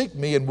you will seek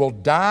me and will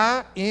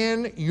die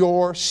in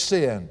your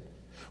sin.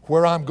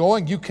 Where I'm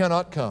going, you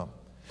cannot come.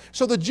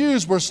 So the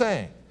Jews were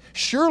saying,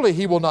 surely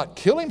he will not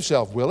kill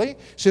himself, will he?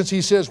 Since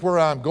he says, where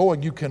I'm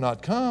going, you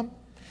cannot come.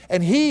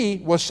 And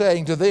he was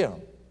saying to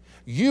them,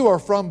 you are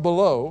from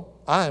below,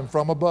 I am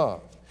from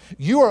above.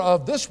 You are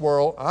of this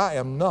world, I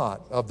am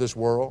not of this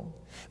world.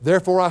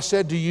 Therefore I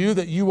said to you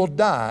that you will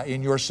die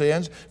in your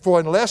sins, for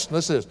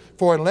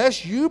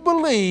unless you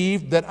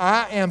believe that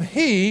I am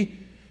he,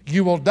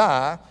 you will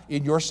die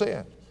in your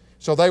sin.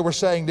 So they were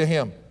saying to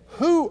him,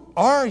 who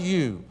are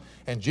you?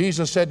 And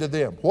Jesus said to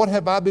them, what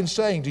have I been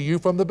saying to you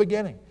from the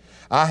beginning?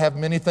 I have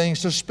many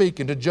things to speak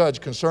and to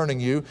judge concerning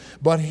you,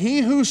 but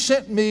he who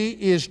sent me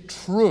is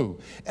true.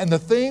 And the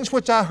things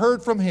which I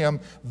heard from him,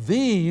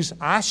 these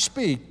I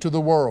speak to the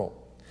world.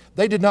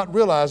 They did not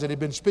realize that he had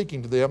been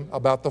speaking to them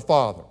about the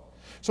Father.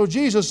 So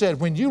Jesus said,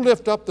 when you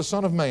lift up the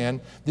Son of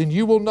Man, then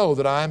you will know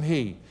that I am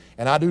he.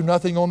 And I do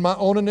nothing on my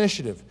own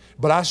initiative,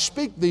 but I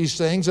speak these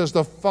things as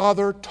the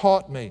Father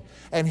taught me.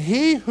 And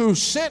he who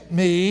sent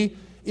me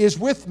is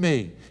with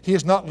me. He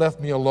has not left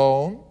me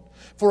alone,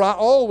 for I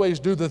always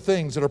do the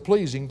things that are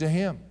pleasing to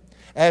Him.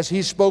 As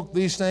He spoke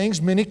these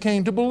things, many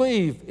came to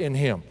believe in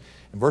Him.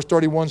 And verse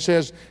 31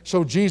 says,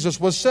 so Jesus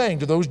was saying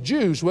to those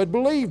Jews who had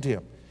believed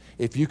Him,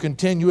 if you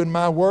continue in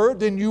my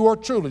word, then you are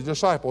truly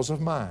disciples of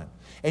mine.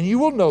 And you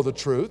will know the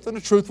truth, and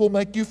the truth will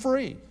make you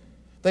free.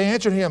 They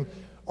answered Him,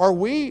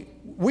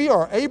 we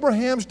are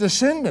Abraham's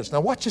descendants. Now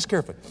watch this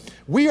carefully.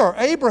 We are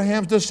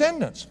Abraham's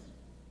descendants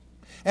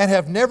and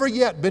have never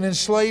yet been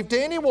enslaved to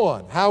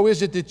anyone. How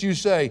is it that you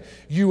say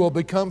you will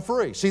become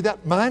free? See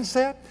that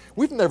mindset?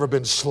 We've never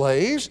been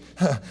slaves.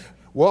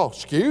 Well,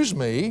 excuse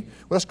me.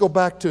 Let's go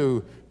back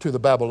to the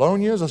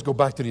Babylonians. Let's go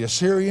back to the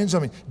Assyrians.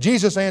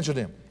 Jesus answered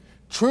him,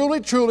 truly,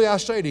 truly, I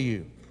say to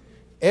you,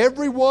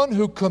 everyone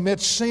who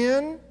commits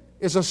sin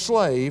is a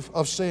slave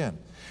of sin.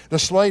 The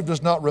slave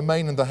does not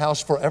remain in the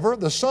house forever.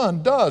 The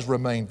Son does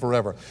remain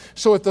forever.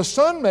 So if the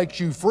Son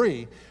makes you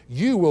free,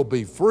 you will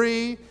be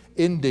free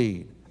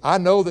indeed. I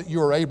know that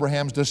you are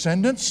Abraham's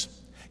descendants,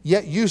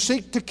 yet you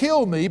seek to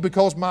kill me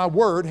because my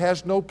word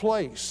has no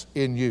place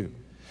in you.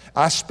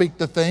 I speak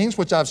the things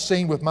which I've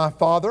seen with my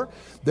Father.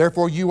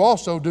 Therefore you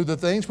also do the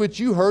things which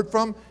you heard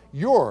from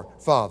your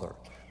father.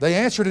 They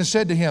answered and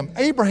said to him,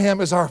 Abraham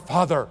is our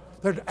father.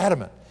 They're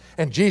adamant.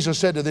 And Jesus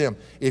said to them,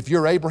 if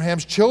you're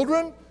Abraham's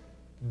children,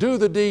 do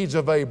the deeds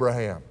of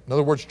Abraham. In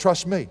other words,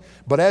 trust me.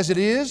 But as it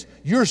is,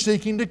 you're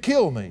seeking to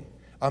kill me,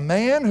 a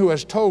man who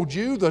has told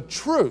you the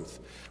truth,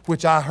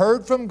 which I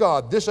heard from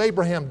God. This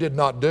Abraham did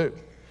not do.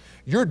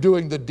 You're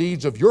doing the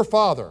deeds of your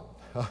father.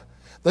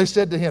 They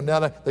said to him, now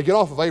they get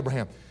off of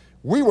Abraham,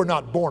 we were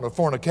not born of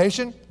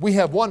fornication. We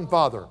have one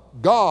Father,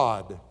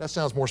 God. That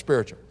sounds more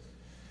spiritual.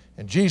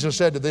 And Jesus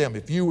said to them,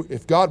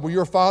 if God were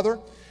your Father,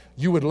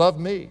 you would love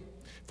me.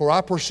 For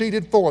I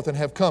proceeded forth and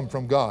have come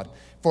from God.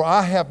 For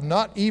I have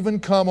not even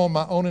come on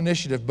my own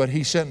initiative, but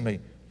He sent me.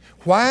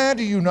 Why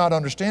do you not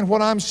understand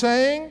what I'm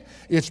saying?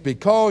 It's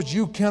because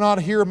you cannot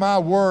hear my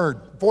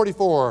word.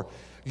 44,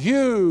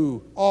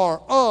 you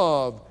are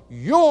of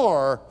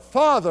your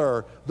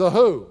father, the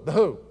who? The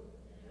who?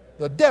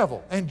 The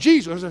devil. And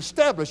Jesus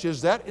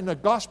establishes that in the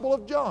Gospel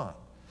of John.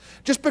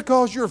 Just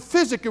because you're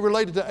physically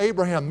related to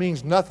Abraham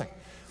means nothing.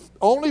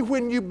 Only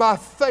when you by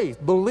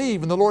faith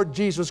believe in the Lord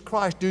Jesus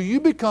Christ do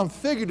you become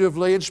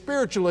figuratively and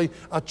spiritually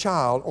a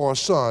child or a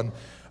son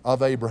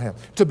of Abraham.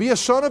 To be a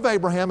son of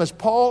Abraham, as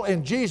Paul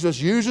and Jesus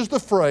uses the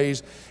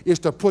phrase, is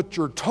to put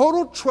your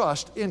total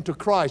trust into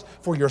Christ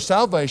for your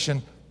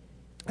salvation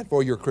and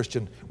for your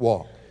Christian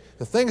walk.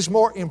 The thing that's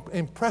more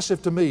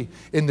impressive to me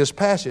in this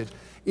passage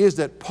is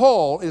that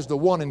Paul is the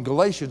one in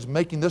Galatians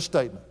making this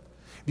statement.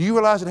 Do you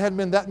realize it hadn't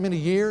been that many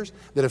years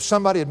that if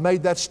somebody had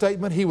made that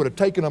statement, he would have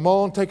taken them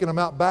on, taken them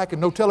out back,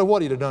 and no telling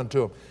what he'd have done to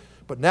them.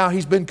 But now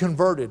he's been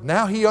converted.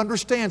 Now he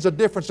understands the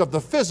difference of the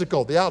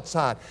physical, the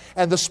outside,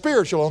 and the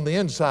spiritual on the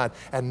inside.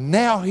 And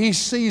now he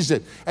sees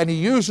it. And he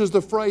uses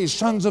the phrase,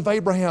 sons of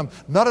Abraham,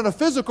 not in a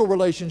physical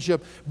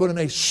relationship, but in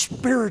a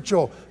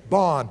spiritual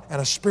bond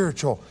and a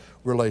spiritual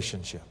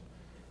relationship.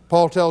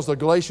 Paul tells the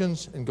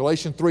Galatians in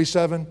Galatians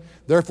 3:7,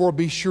 therefore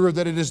be sure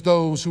that it is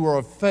those who are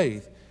of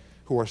faith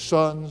who are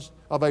sons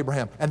of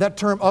Abraham. And that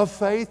term of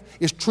faith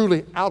is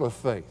truly out of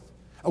faith.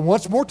 And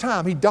once more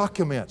time, he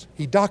documents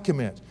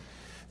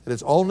that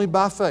it's only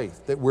by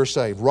faith that we're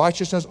saved.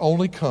 Righteousness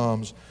only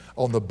comes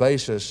on the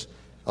basis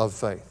of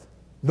faith.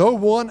 No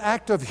one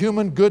act of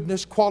human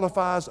goodness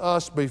qualifies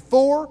us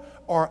before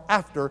or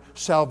after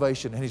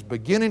salvation. And he's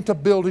beginning to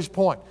build his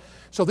point.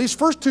 So these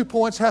first 2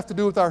 points have to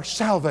do with our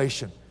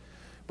salvation.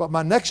 But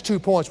my next 2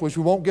 points, which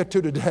we won't get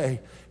to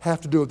today,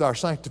 have to do with our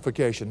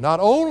sanctification. Not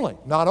only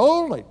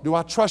do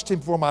I trust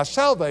Him for my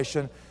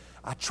salvation,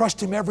 I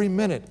trust Him every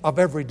minute of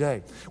every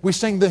day. We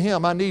sing the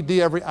hymn, I need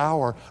Thee every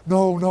hour.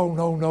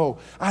 No.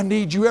 I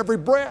need You every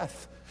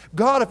breath.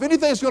 God, if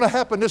anything's going to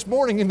happen this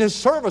morning in this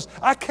service,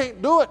 I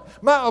can't do it.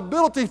 My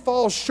ability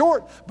falls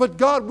short. But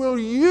God, will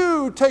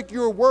You take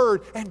Your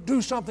word and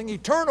do something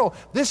eternal?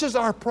 This is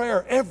our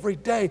prayer every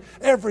day,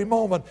 every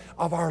moment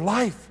of our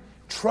life.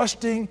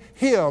 Trusting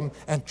Him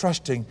and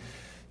trusting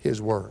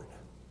His word.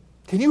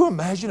 Can you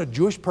imagine a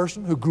Jewish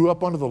person who grew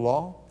up under the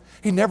law?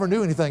 He never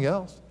knew anything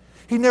else.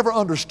 He never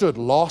understood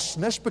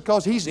lostness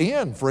because he's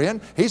in, friend.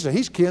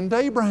 He's kin to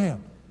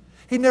Abraham.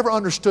 He never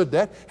understood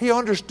that. He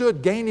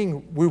understood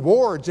gaining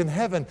rewards in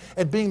heaven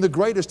and being the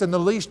greatest and the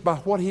least by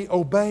what he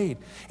obeyed.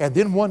 And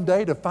then one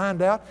day to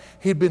find out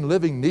he'd been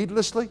living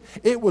needlessly.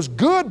 It was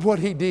good what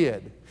he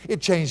did.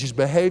 It changed his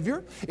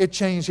behavior. It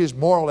changed his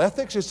moral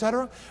ethics,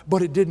 etc.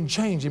 But it didn't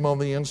change him on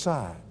the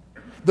inside.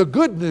 The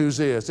good news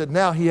is that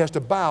now he has to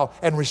bow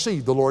and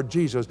receive the Lord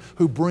Jesus,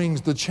 who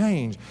brings the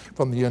change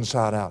from the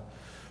inside out.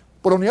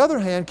 But on the other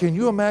hand, can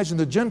you imagine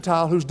the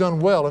Gentile who's done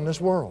well in this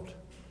world?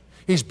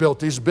 He's built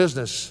his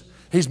business.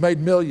 He's made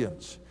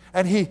millions.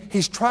 And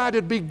he's tried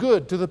to be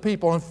good to the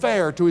people and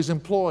fair to his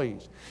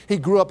employees. He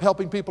grew up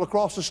helping people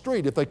across the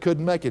street if they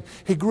couldn't make it.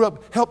 He grew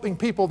up helping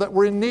people that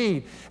were in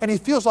need. And he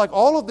feels like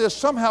all of this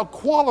somehow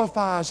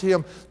qualifies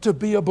him to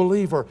be a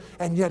believer.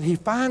 And yet he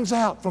finds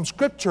out from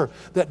Scripture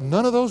that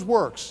none of those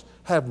works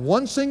have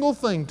one single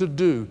thing to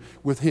do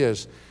with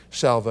his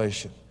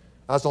salvation.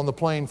 I was on the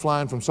plane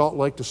flying from Salt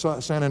Lake to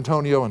San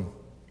Antonio, and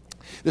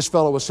this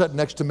fellow was sitting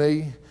next to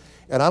me.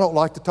 And I don't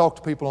like to talk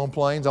to people on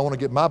planes. I want to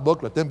get my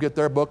book, let them get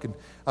their book. And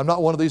I'm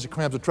not one of these that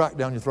crams a tract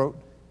down your throat.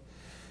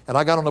 And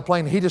I got on the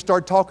plane, and he just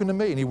started talking to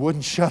me, and he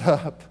wouldn't shut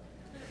up.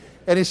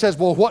 And he says,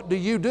 well, what do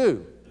you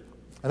do?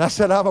 And I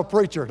said, I'm a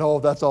preacher. No,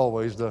 that's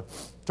always the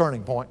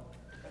turning point.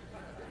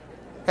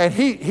 And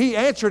he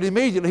answered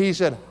immediately. He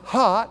said,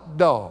 hot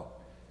dog.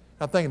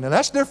 I'm thinking, now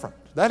that's different.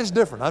 That is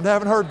different. I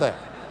haven't heard that.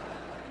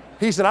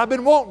 He said, I've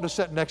been wanting to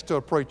sit next to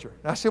a preacher.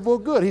 And I said, well,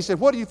 good. He said,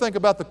 what do you think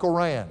about the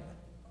Koran?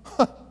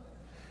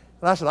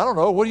 And I said, I don't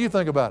know. What do you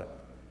think about it?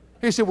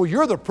 He said, well,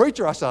 you're the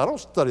preacher. I said, I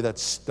don't study that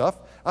stuff.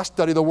 I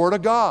study the Word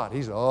of God.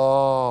 He said,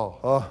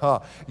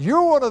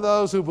 you're one of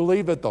those who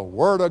believe that the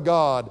Word of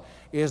God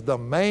is the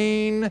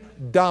main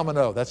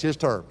domino. That's his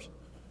terms.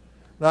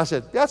 And I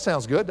said, that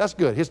sounds good. That's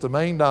good. It's the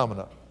main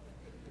domino.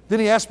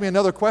 Then he asked me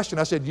another question.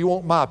 I said, do you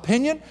want my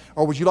opinion,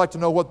 or would you like to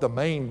know what the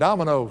main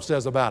domino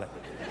says about it?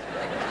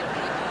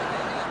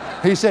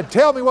 He said,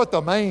 tell me what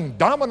the main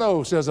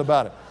domino says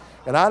about it.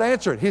 And I'd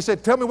answer it. He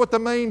said, tell me what the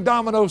main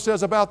domino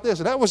says about this.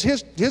 And that was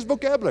his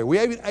vocabulary. We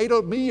ate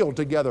a meal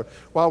together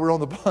while we were on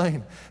the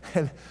plane.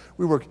 And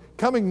we were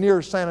coming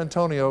near San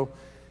Antonio.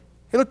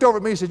 He looked over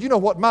at me and said, you know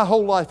what? My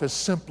whole life is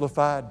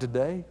simplified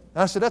today.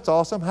 And I said, that's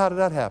awesome. How did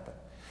that happen?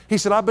 He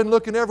said, I've been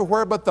looking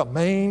everywhere but the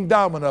main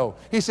domino.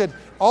 He said,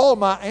 all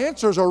my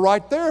answers are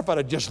right there if I'd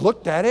have just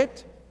looked at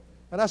it.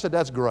 And I said,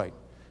 that's great.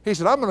 He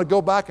said, I'm going to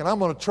go back and I'm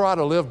going to try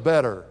to live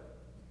better.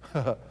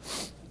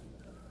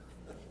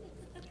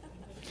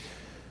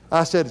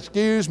 I said,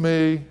 excuse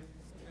me.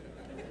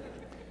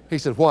 He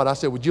said, what? I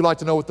said, would you like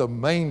to know what the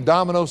main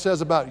domino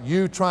says about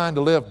you trying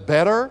to live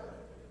better?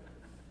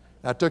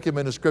 I took him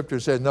into Scripture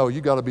and said, no,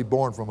 you got to be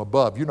born from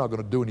above. You're not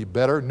going to do any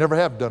better. Never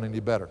have done any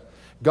better.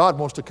 God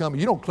wants to come.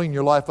 You don't clean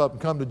your life up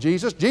and come to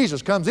Jesus.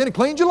 Jesus comes in and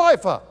cleans your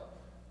life up.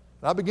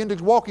 And I began to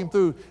walk him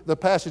through the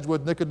passage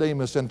with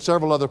Nicodemus and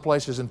several other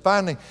places. And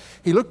finally,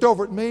 he looked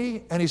over at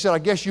me and he said, I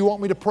guess you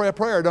want me to pray a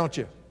prayer, don't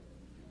you?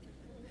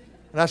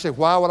 And I said,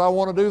 why would I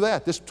want to do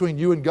that? This is between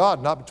you and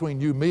God, not between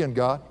you, me, and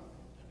God.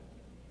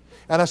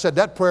 And I said,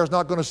 that prayer is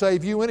not going to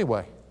save you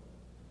anyway.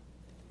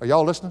 Are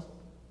y'all listening?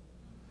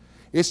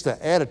 It's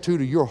the attitude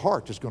of your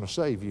heart that's going to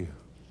save you.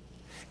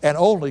 And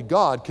only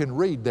God can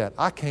read that.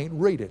 I can't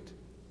read it.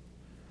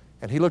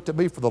 And he looked at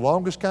me for the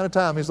longest kind of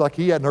time. He's like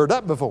he hadn't heard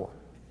that before.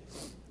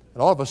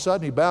 And all of a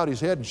sudden, he bowed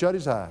his head and shut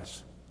his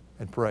eyes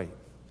and prayed.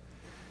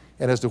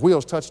 And as the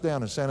wheels touched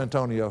down in San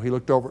Antonio, he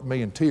looked over at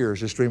me and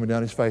tears just streaming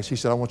down his face. He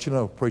said, I want you to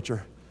know,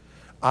 preacher,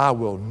 I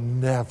will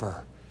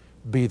never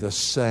be the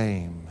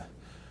same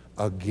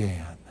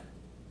again.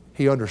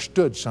 He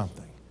understood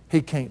something.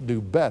 He can't do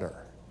better.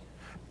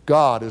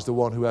 God is the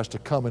one who has to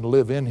come and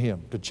live in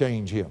him to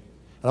change him.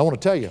 And I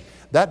want to tell you,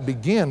 that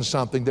begins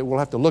something that we'll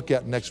have to look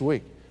at next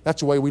week.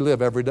 That's the way we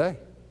live every day.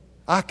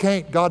 I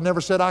can't. God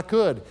never said I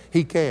could.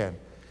 He can. And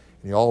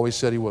he always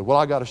said he would. Well,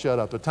 I got to shut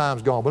up. The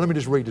time's gone. But let me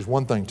just read this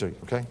one thing to you,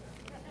 okay?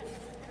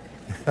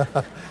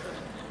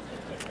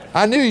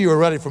 I knew you were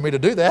ready for me to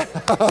do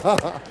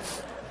that.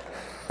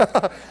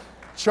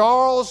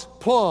 Charles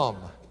Plumb,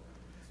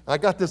 I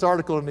got this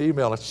article in the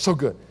email, it's so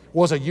good,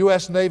 was a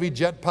U.S. Navy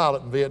jet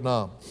pilot in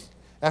Vietnam.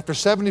 After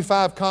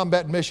 75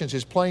 combat missions,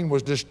 his plane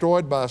was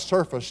destroyed by a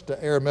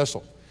surface-to-air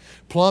missile.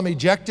 Plumb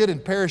ejected and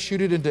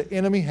parachuted into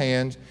enemy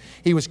hands.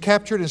 He was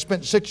captured and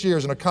spent 6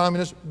 years in a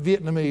communist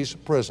Vietnamese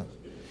prison.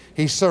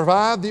 He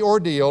survived the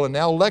ordeal and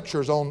now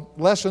lectures on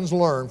lessons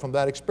learned from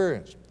that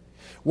experience.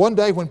 One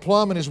day when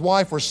Plumb and his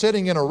wife were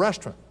sitting in a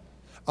restaurant,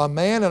 a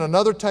man at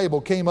another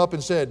table came up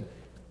and said,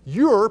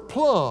 "You're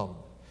Plumb.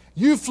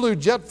 You flew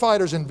jet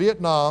fighters in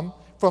Vietnam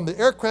from the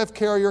aircraft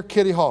carrier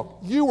Kitty Hawk.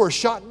 You were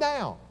shot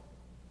down."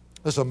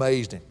 This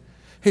amazed him.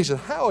 He said,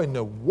 "How in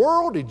the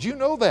world did you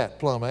know that?"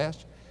 Plumb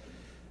asked.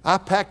 "I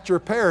packed your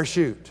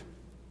parachute,"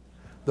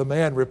 the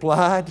man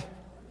replied.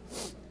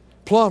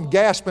 Plumb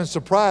gasped in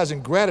surprise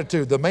and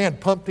gratitude. The man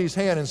pumped his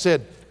hand and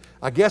said,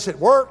 "I guess it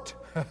worked."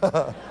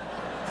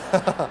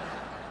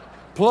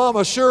 Plumb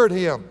assured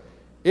him,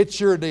 "It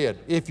sure did.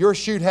 If your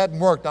chute hadn't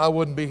worked, I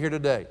wouldn't be here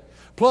today."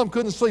 Plumb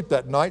couldn't sleep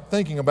that night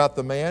thinking about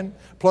the man.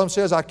 Plumb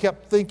says, "I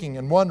kept thinking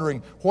and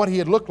wondering what he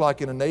had looked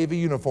like in a Navy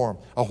uniform,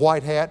 a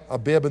white hat, a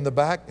bib in the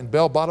back, and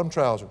bell-bottom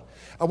trousers.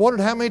 I wondered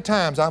how many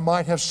times I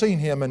might have seen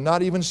him and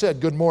not even said,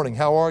 'Good morning,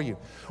 how are you?'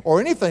 or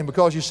anything,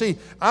 because you see,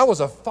 I was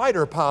a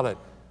fighter pilot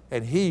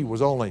and he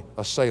was only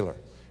a sailor."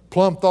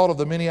 Plumb thought of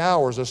the many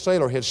hours a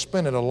sailor had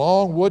spent at a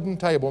long wooden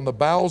table in the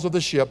bowels of the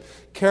ship,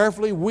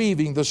 carefully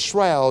weaving the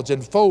shrouds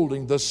and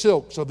folding the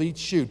silks of each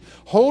chute,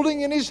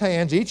 holding in his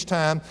hands each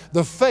time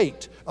the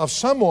fate of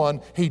someone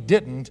he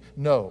didn't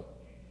know.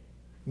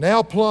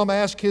 Now Plumb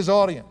asked his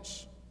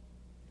audience,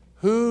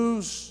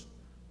 "Who's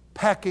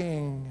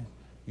packing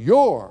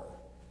your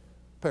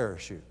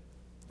parachute?"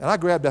 And I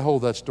grabbed a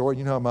hold of that story.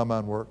 You know how my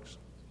mind works.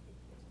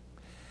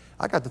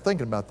 I got to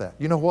thinking about that.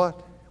 You know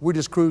what? We're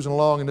just cruising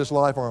along in this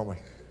life, aren't we?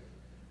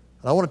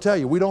 And I want to tell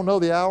you, we don't know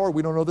the hour,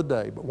 we don't know the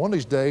day, but one of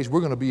these days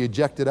we're going to be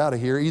ejected out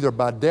of here either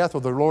by death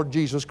or the Lord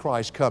Jesus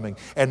Christ coming.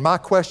 And my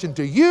question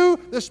to you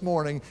this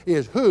morning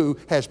is, who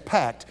has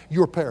packed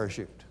your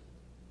parachute?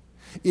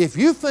 If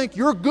you think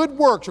your good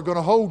works are going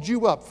to hold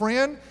you up,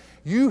 friend,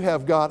 you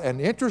have got an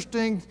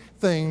interesting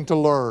thing to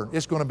learn.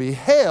 It's going to be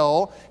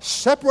hell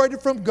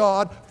separated from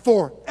God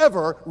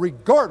forever,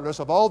 regardless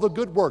of all the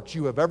good works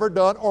you have ever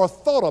done or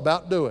thought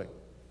about doing.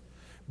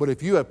 But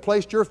if you have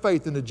placed your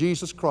faith into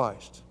Jesus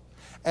Christ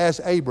as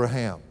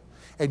Abraham,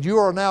 and you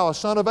are now a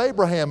son of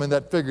Abraham in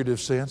that figurative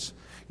sense,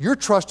 you're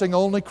trusting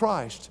only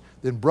Christ,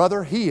 then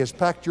brother, He has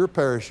packed your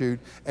parachute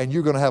and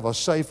you're going to have a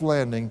safe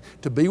landing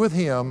to be with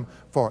Him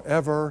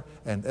forever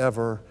and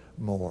ever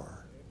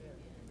more.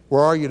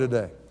 Where are you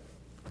today?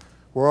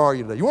 Where are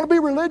you today? You want to be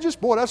religious?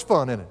 Boy, that's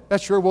fun, isn't it?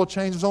 That sure will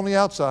change us on the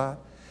outside.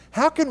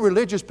 How can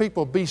religious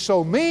people be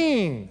so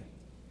mean?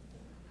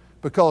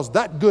 Because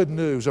that good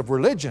news of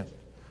religion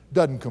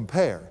doesn't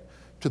compare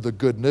to the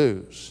good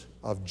news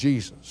of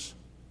Jesus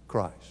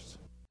Christ.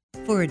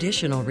 For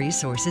additional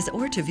resources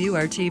or to view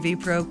our TV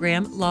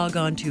program, log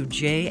on to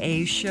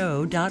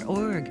jashow.org.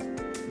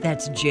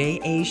 That's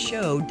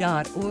jashow.org.